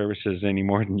like the services any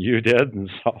more than you did, and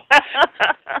so...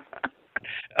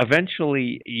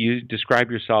 Eventually, you describe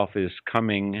yourself as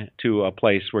coming to a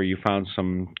place where you found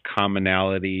some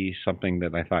commonality, something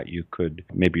that I thought you could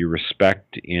maybe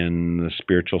respect in the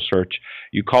spiritual search.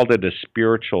 You called it a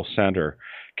spiritual center.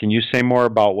 Can you say more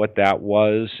about what that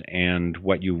was and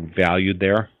what you valued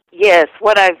there? Yes,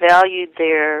 what I valued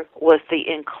there was the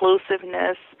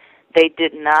inclusiveness. They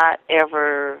did not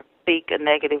ever speak a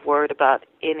negative word about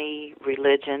any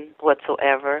religion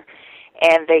whatsoever.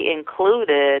 And they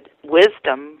included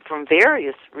wisdom from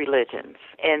various religions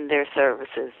in their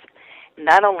services.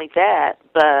 Not only that,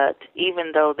 but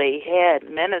even though they had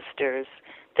ministers,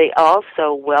 they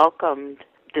also welcomed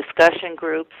discussion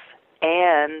groups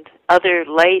and other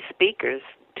lay speakers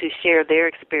to share their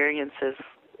experiences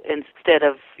instead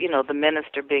of, the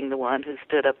minister being the one who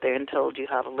stood up there and told you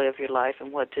how to live your life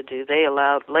and what to do. They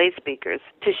allowed lay speakers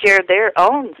to share their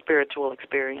own spiritual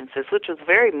experiences, which was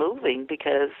very moving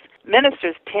because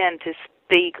ministers tend to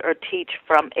speak or teach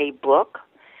from a book,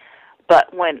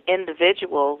 but when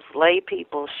individuals, lay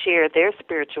people, share their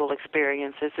spiritual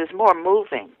experiences, it's more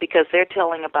moving because they're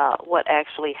telling about what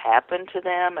actually happened to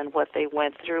them and what they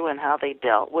went through and how they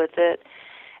dealt with it.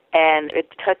 And it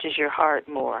touches your heart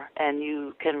more, and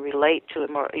you can relate to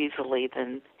it more easily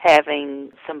than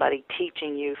having somebody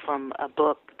teaching you from a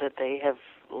book that they have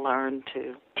learned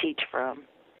to teach from.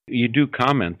 You do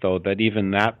comment, though, that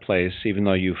even that place, even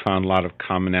though you found a lot of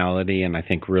commonality and I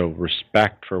think real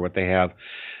respect for what they have,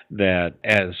 that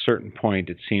at a certain point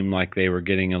it seemed like they were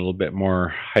getting a little bit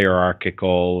more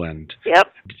hierarchical and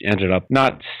ended up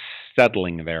not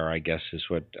settling there, I guess is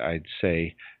what I'd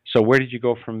say. So where did you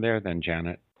go from there then,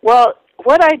 Janet? Well,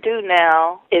 what I do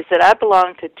now is that I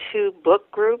belong to two book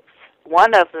groups.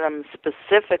 One of them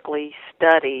specifically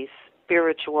studies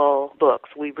spiritual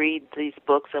books. We read these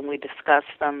books and we discuss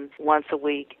them once a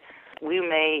week. We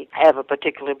may have a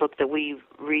particular book that we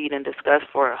read and discuss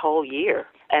for a whole year,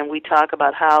 and we talk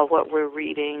about how what we're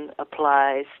reading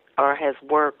applies or has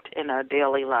worked in our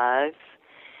daily lives.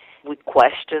 We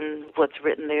question what's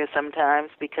written there sometimes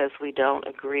because we don't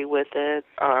agree with it,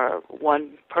 or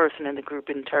one person in the group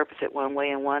interprets it one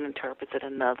way and one interprets it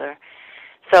another.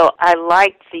 So I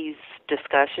like these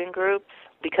discussion groups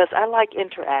because I like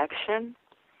interaction.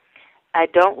 I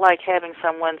don't like having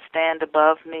someone stand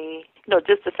above me.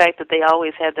 Just the fact that they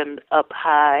always have them up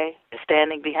high,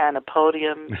 standing behind a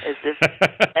podium as if...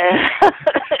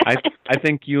 I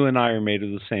think you and I are made of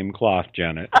the same cloth,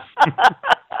 Janet.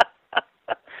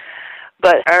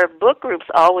 But our book groups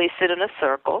always sit in a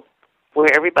circle where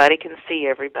everybody can see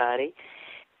everybody.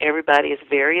 Everybody is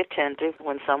very attentive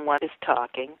when someone is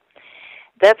talking.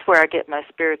 That's where I get my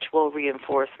spiritual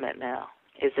reinforcement now,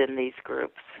 is in these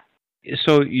groups.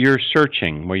 So you're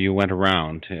searching where you went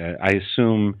around. I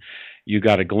assume you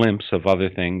got a glimpse of other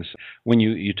things. When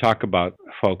you talk about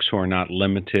folks who are not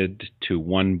limited to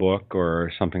one book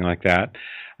or something like that,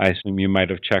 I assume you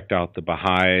might have checked out the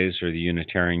Baha'is or the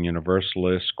Unitarian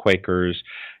Universalists, Quakers,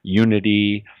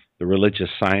 Unity, the religious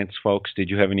science folks. Did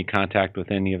you have any contact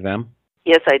with any of them?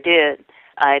 Yes, I did.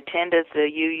 I attended the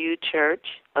UU church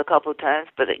a couple of times,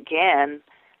 but again,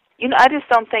 I just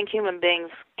don't think human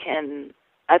beings can...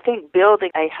 I think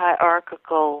building a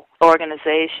hierarchical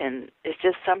organization is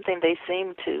just something they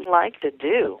seem to like to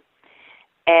do.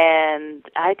 And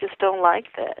I just don't like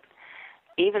that.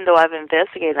 Even though I've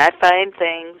investigated, I find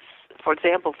things, for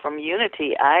example, from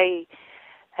Unity, I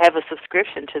have a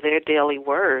subscription to their daily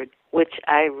word, which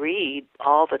I read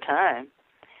all the time.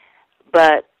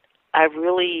 But I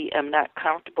really am not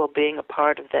comfortable being a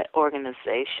part of that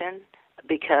organization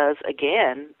because,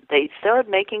 again, they started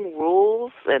making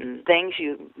rules and things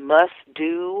you must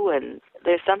do, and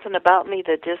there's something about me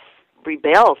that just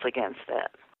rebels against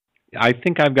that. I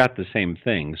think I've got the same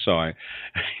thing, so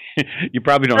you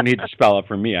probably don't need to spell it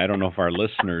for me. I don't know if our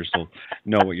listeners will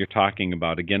know what you're talking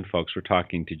about. Again, folks, we're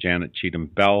talking to Janet Cheatham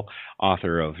Bell,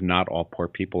 author of Not All Poor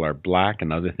People Are Black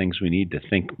and Other Things We Need to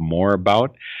Think More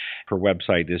About. Her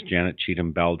website is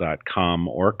janetcheathamBell.com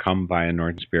or come via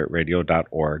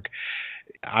northernspiritradio.org.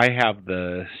 I have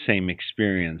the same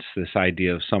experience, this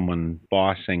idea of someone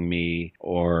bossing me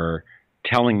or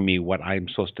telling me what I'm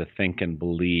supposed to think and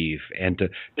believe, and to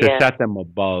set them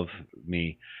above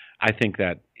me. I think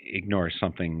that ignores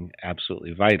something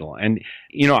absolutely vital. And,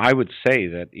 I would say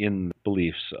that in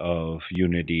beliefs of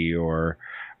unity or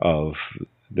of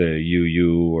the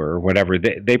UU or whatever,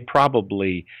 they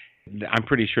probably, I'm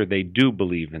pretty sure they do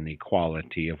believe in the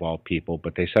equality of all people,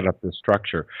 but they set up this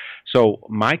structure. So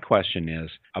my question is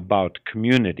about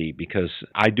community, because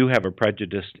I do have a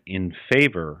prejudice in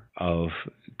favor of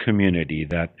community,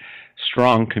 that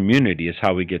strong community is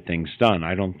how we get things done.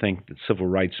 I don't think the civil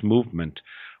rights movement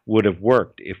would have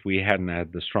worked if we hadn't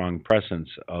had the strong presence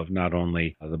of not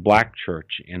only the Black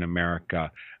church in America,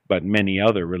 but many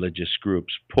other religious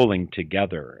groups pulling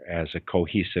together as a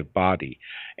cohesive body.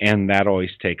 And that always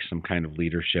takes some kind of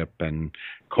leadership and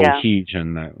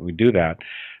cohesion that we do that.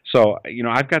 So,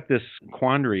 I've got this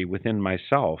quandary within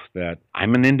myself that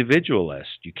I'm an individualist.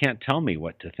 You can't tell me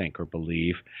what to think or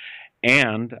believe.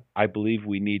 And I believe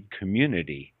we need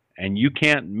community. And you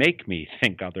can't make me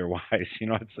think otherwise.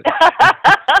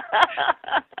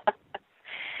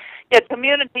 Yeah,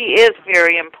 community is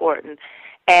very important.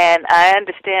 And I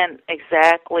understand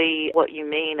exactly what you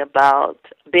mean about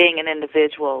being an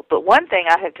individual. But one thing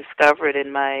I have discovered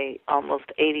in my almost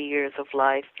 80 years of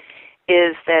life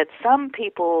is that some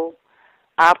people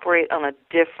operate on a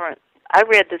different... I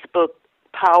read this book,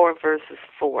 Power versus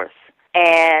Force,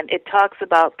 and it talks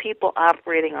about people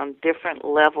operating on different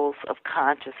levels of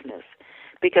consciousness.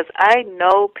 Because I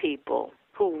know people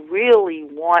who really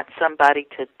want somebody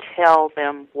to tell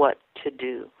them what to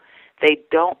do. They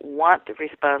don't want the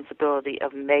responsibility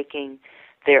of making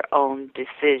their own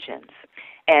decisions.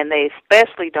 And they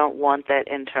especially don't want that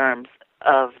in terms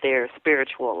of their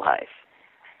spiritual life.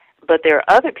 But there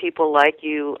are other people like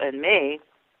you and me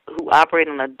who operate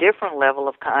on a different level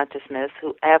of consciousness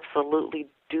who absolutely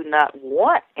do not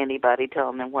want anybody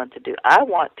telling them what to do. I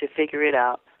want to figure it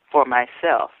out for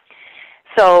myself.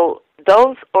 So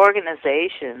those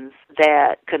organizations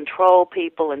that control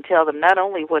people and tell them not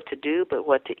only what to do, but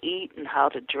what to eat and how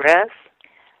to dress,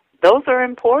 those are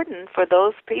important for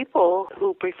those people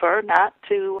who prefer not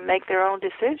to make their own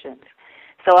decisions.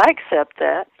 So I accept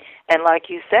that. And like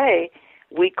you say,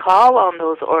 we call on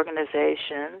those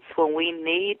organizations when we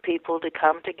need people to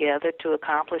come together to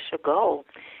accomplish a goal.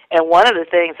 And one of the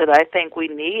things that I think we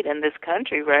need in this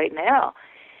country right now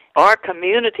are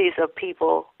communities of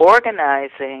people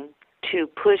organizing to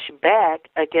push back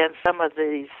against some of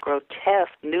these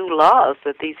grotesque new laws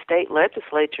that these state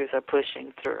legislatures are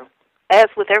pushing through. As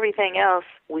with everything else,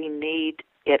 we need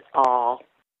it all.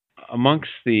 Amongst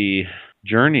the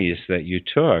journeys that you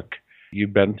took,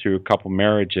 you've been through a couple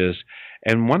marriages,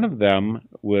 and one of them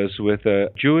was with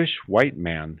a Jewish white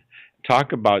man.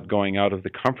 Talk about going out of the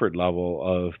comfort level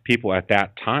of people at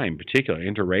that time, particularly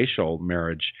interracial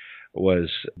marriage was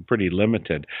pretty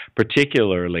limited,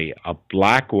 particularly a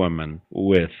black woman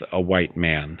with a white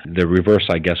man. The reverse,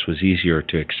 I guess, was easier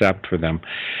to accept for them.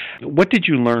 What did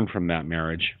you learn from that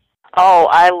marriage? Oh,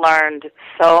 I learned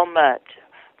so much.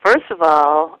 First of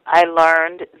all, I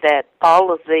learned that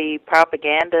all of the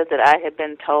propaganda that I had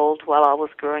been told while I was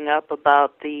growing up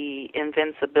about the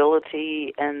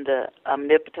invincibility and the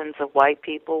omnipotence of white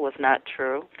people was not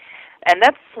true. And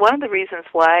that's one of the reasons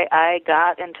why I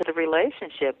got into the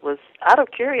relationship, was out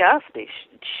of curiosity,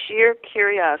 sheer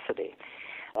curiosity.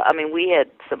 I mean, we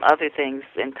had some other things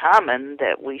in common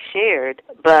that we shared,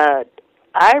 but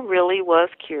I really was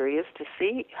curious to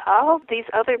see how these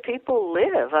other people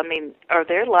live. I mean, are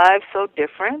their lives so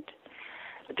different?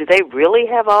 Do they really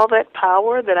have all that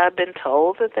power that I've been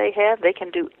told that they have? They can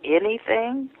do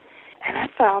anything? And I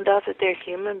found out that they're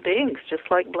human beings, just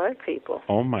like black people.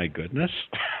 Oh, my goodness.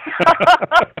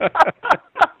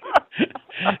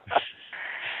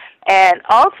 And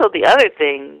also the other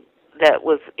thing that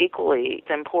was equally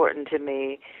important to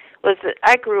me was that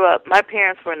I grew up, my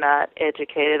parents were not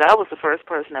educated. I was the first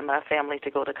person in my family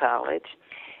to go to college.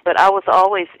 But I was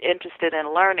always interested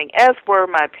in learning, as were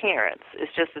my parents.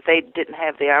 It's just that they didn't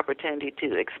have the opportunity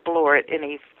to explore it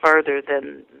any further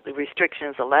than the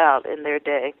restrictions allowed in their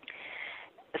day.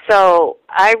 So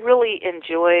I really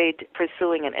enjoyed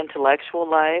pursuing an intellectual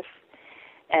life,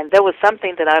 and there was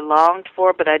something that I longed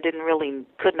for, but I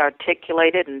couldn't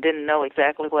articulate it and didn't know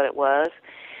exactly what it was.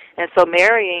 And so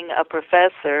marrying a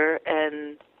professor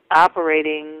and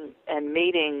operating and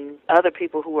meeting other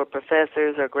people who were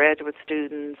professors or graduate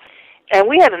students, and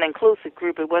we had an inclusive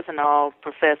group. It wasn't all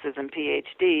professors and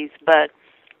PhDs, but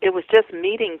it was just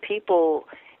meeting people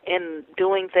and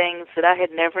doing things that I had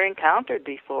never encountered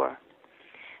before.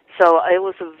 So it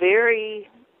was a very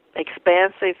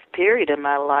expansive period in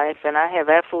my life, and I have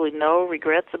absolutely no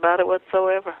regrets about it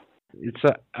whatsoever. It's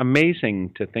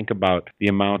amazing to think about the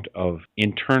amount of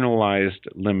internalized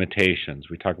limitations.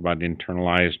 We talk about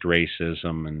internalized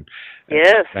racism and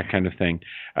yes, that kind of thing.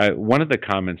 One of the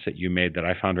comments that you made that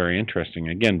I found very interesting,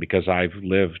 again, because I've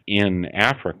lived in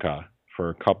Africa for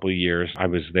a couple of years. I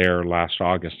was there last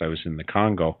August. I was in the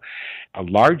Congo. A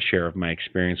large share of my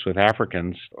experience with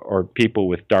Africans or people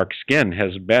with dark skin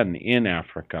has been in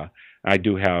Africa. I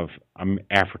do have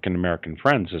African-American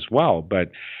friends as well,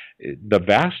 but the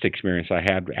vast experience I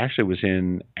had actually was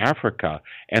in Africa,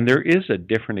 and there is a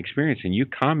different experience, and you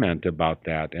comment about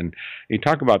that, and you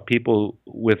talk about people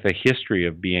with a history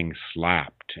of being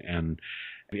slapped, and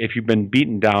if you've been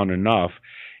beaten down enough,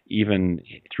 even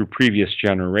through previous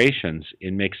generations,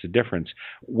 it makes a difference.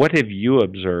 What have you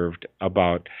observed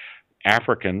about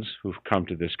Africans who've come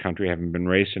to this country, having been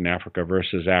raised in Africa,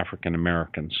 versus African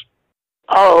Americans?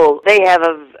 Oh, they have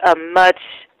a much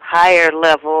higher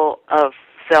level of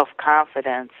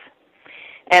self-confidence.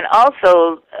 And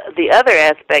also, the other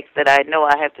aspect that I know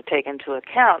I have to take into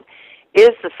account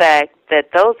is the fact that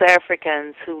those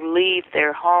Africans who leave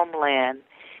their homeland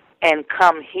and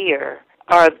come here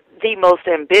are the most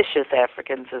ambitious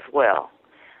Africans as well.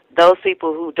 Those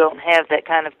people who don't have that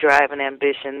kind of drive and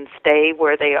ambition stay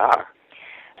where they are.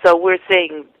 So we're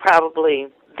seeing probably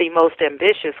the most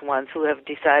ambitious ones who have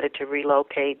decided to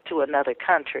relocate to another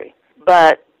country.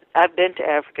 But I've been to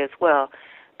Africa as well.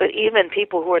 But even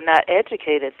people who are not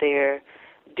educated there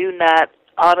do not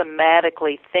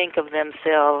automatically think of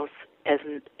themselves as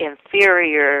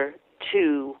inferior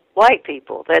to white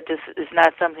people. That just is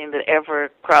not something that ever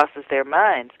crosses their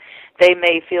minds. They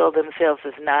may feel themselves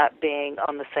as not being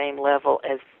on the same level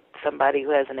as somebody who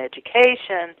has an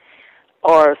education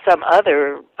or some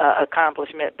other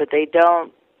accomplishment, but they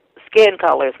don't. Skin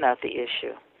color is not the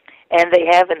issue. And they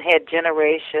haven't had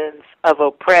generations of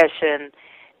oppression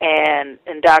and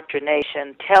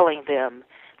indoctrination telling them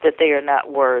that they are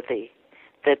not worthy,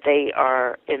 that they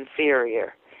are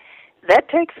inferior. That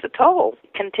takes a toll,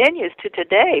 continues to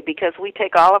today, because we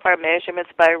take all of our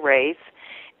measurements by race,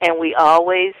 and we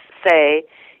always say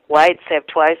whites have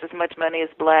twice as much money as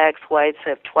blacks, whites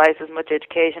have twice as much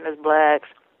education as blacks.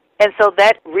 And so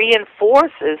that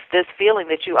reinforces this feeling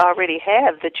that you already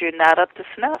have that you're not up to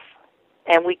snuff.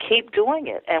 And we keep doing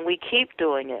it, and we keep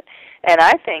doing it. And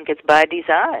I think it's by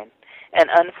design. And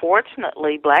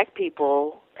unfortunately, black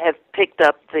people have picked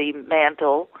up the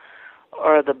mantle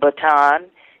or the baton,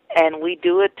 and we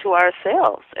do it to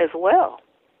ourselves as well.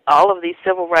 All of these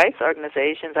civil rights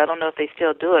organizations, I don't know if they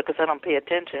still do it because I don't pay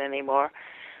attention anymore,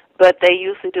 but they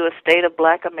usually do a State of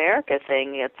Black America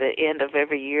thing at the end of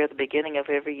every year, the beginning of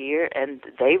every year, and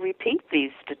they repeat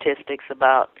these statistics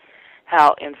about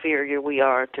how inferior we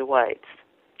are to whites.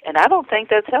 And I don't think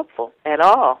that's helpful at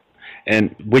all.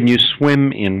 And when you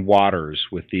swim in waters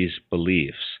with these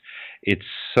beliefs, it's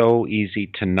so easy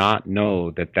to not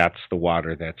know that that's the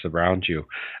water that's around you.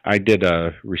 I did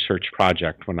a research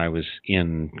project when I was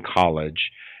in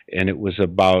college, and it was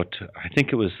about, I think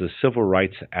it was the Civil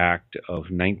Rights Act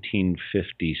of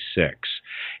 1956.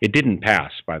 It didn't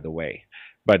pass, by the way,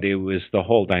 but it was the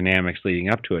whole dynamics leading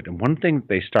up to it. And one thing that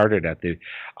they started at, the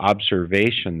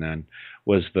observation then,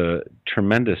 was the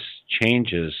tremendous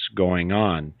changes going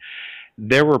on.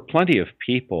 There were plenty of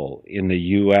people in the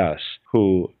U.S.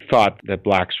 who thought that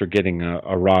blacks were getting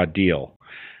a raw deal,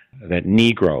 that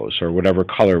Negroes, or whatever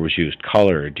color was used,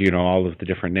 colored, all of the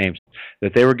different names,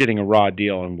 that they were getting a raw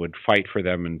deal and would fight for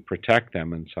them and protect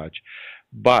them and such.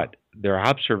 But their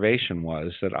observation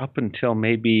was that up until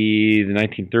maybe the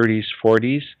 1930s,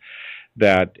 40s,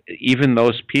 that even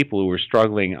those people who were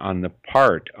struggling on the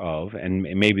part of, and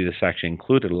maybe this actually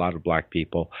included a lot of black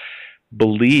people,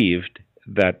 believed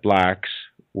that blacks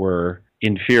were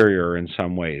inferior in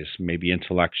some ways, maybe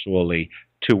intellectually,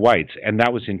 to whites. And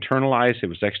that was internalized, it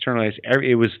was externalized,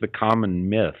 it was the common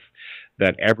myth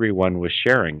that everyone was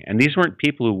sharing. And these weren't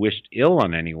people who wished ill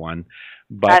on anyone,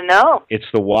 but I know. It's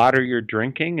the water you're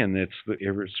drinking, and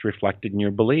it's reflected in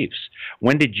your beliefs.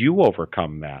 When did you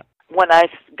overcome that? When I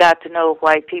got to know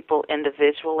white people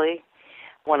individually,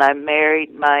 when I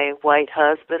married my white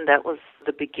husband, that was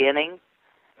the beginning.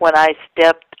 When I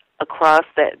stepped across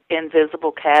that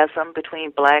invisible chasm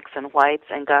between blacks and whites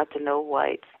and got to know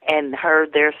whites and heard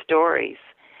their stories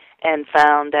and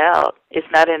found out, it's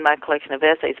not in my collection of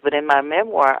essays, but in my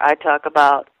memoir, I talk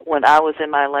about when I was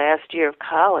in my last year of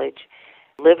college,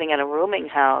 living in a rooming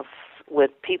house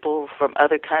with people from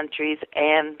other countries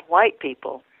and white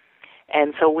people.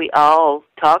 And so we all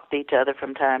talked to each other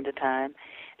from time to time.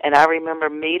 And I remember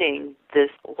meeting this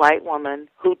white woman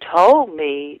who told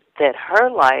me that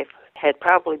her life had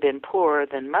probably been poorer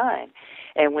than mine.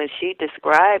 And when she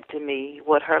described to me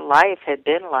what her life had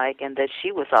been like and that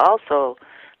she was also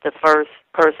the first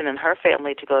person in her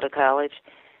family to go to college,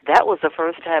 that was the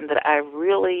first time that I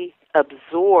really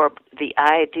absorbed the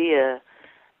idea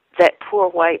that poor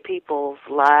white people's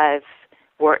lives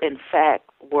were in fact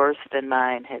worse than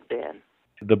mine had been.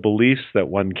 The beliefs that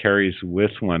one carries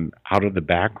with one out of the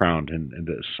background and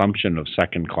the assumption of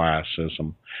second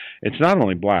classism. It's not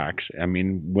only blacks. I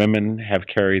mean, women have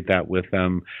carried that with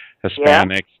them.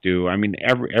 Hispanics do. I mean,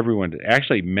 everyone.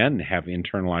 Actually, men have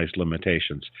internalized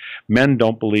limitations. Men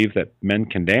don't believe that men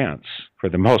can dance for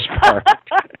the most part.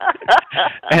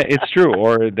 It's true,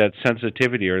 or that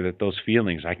sensitivity, or that those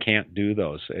feelings. I can't do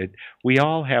those. We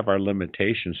all have our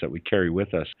limitations that we carry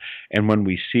with us, and when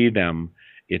we see them,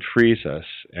 it frees us.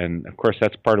 And, of course,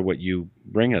 that's part of what you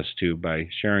bring us to by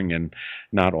sharing in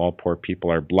Not All Poor People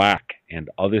Are Black and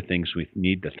other things we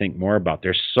need to think more about.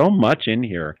 There's so much in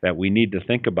here that we need to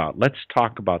think about. Let's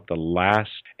talk about the last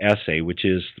essay, which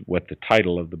is what the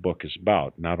title of the book is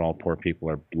about, Not All Poor People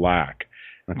Are Black.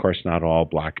 And, of course, not all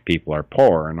black people are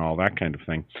poor and all that kind of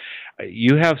thing.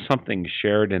 You have something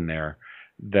shared in there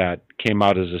that came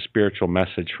out as a spiritual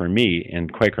message for me in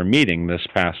Quaker Meeting this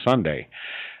past Sunday.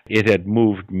 It had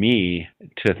moved me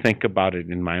to think about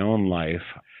it in my own life.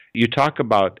 You talk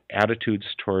about attitudes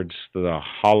towards the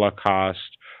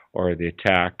Holocaust or the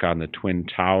attack on the Twin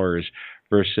Towers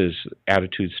versus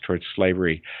attitudes towards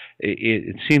slavery.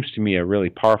 It seems to me a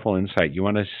really powerful insight. You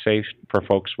want to say for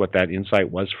folks what that insight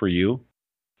was for you?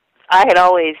 I had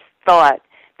always thought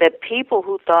that people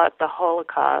who thought the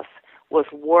Holocaust was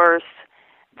worse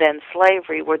than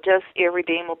slavery were just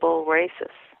irredeemable racists.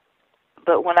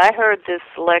 But when I heard this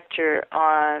lecture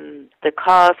on the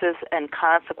causes and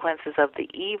consequences of the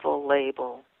evil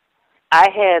label, I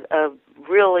had a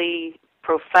really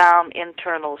profound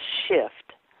internal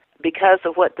shift. Because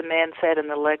of what the man said in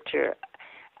the lecture,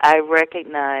 I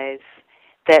recognized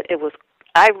that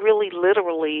I really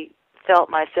literally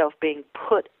felt myself being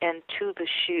put into the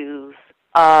shoes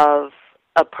of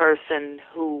a person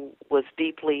who was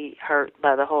deeply hurt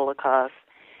by the Holocaust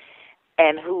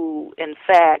and who, in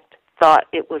fact, thought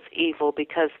it was evil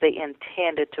because they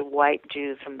intended to wipe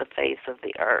Jews from the face of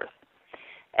the earth.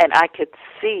 And I could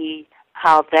see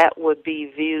how that would be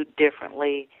viewed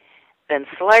differently than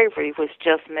slavery was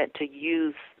just meant to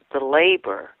use the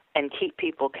labor and keep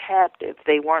people captive.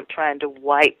 They weren't trying to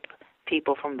wipe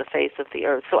people from the face of the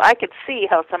earth. So I could see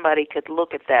how somebody could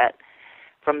look at that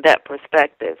from that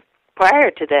perspective. Prior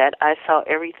to that, I saw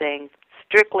everything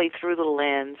strictly through the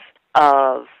lens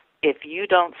of, if you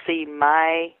don't see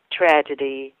my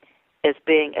tragedy as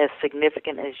being as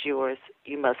significant as yours,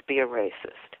 you must be a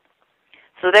racist.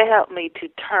 So that helped me to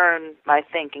turn my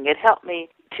thinking. It helped me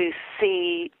to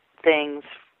see things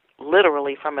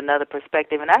literally from another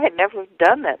perspective, and I had never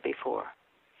done that before.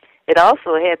 It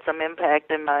also had some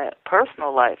impact in my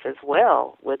personal life as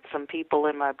well, with some people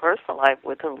in my personal life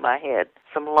with whom I had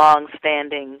some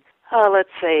long-standing,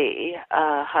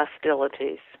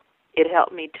 hostilities. It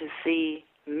helped me to see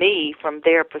me from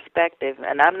their perspective,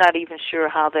 and I'm not even sure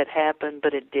how that happened,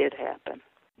 but it did happen.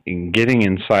 In getting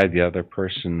inside the other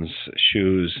person's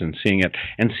shoes and seeing it,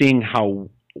 and seeing how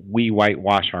we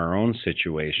whitewash our own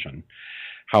situation,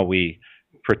 how we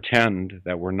pretend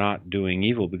that we're not doing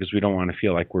evil because we don't want to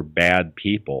feel like we're bad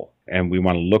people and we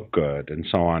want to look good and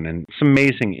so on. And some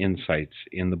amazing insights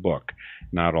in the book,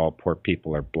 Not All Poor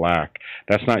People Are Black.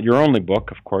 That's not your only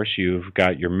book, of course. You've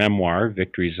got your memoir,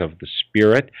 Victories of the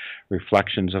Spirit,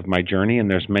 Reflections of My Journey, and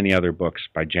there's many other books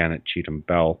by Janet Cheatham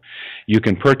Bell. You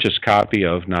can purchase a copy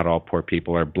of Not All Poor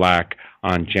People Are Black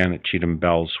on Janet Cheatham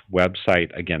Bell's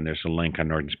website. Again, there's a link on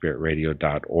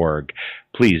NorthernSpiritRadio.org.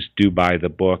 Please do buy the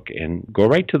book and go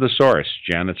right to the source.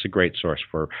 Janet's a great source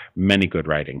for many good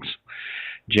writings.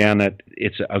 Janet,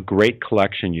 it's a great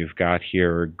collection you've got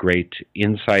here, great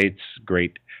insights,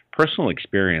 great personal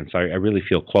experience. I really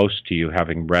feel close to you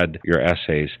having read your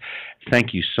essays.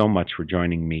 Thank you so much for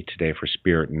joining me today for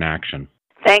Spirit in Action.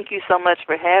 Thank you so much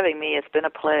for having me. It's been a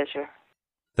pleasure.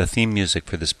 The theme music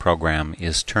for this program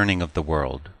is Turning of the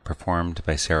World, performed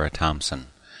by Sarah Thompson.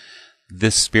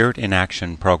 This Spirit in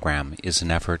Action program is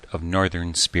an effort of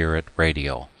Northern Spirit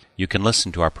Radio. You can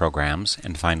listen to our programs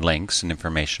and find links and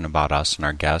information about us and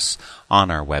our guests on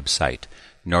our website,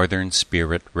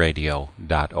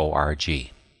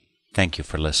 northernspiritradio.org. Thank you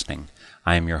for listening.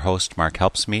 I am your host, Mark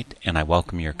Helpsmeet, and I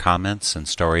welcome your comments and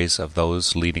stories of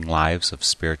those leading lives of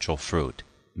spiritual fruit.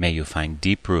 May you find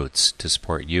deep roots to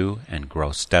support you and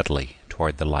grow steadily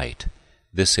toward the light.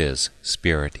 This is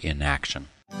Spirit in Action.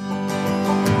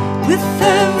 With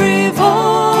every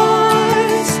voice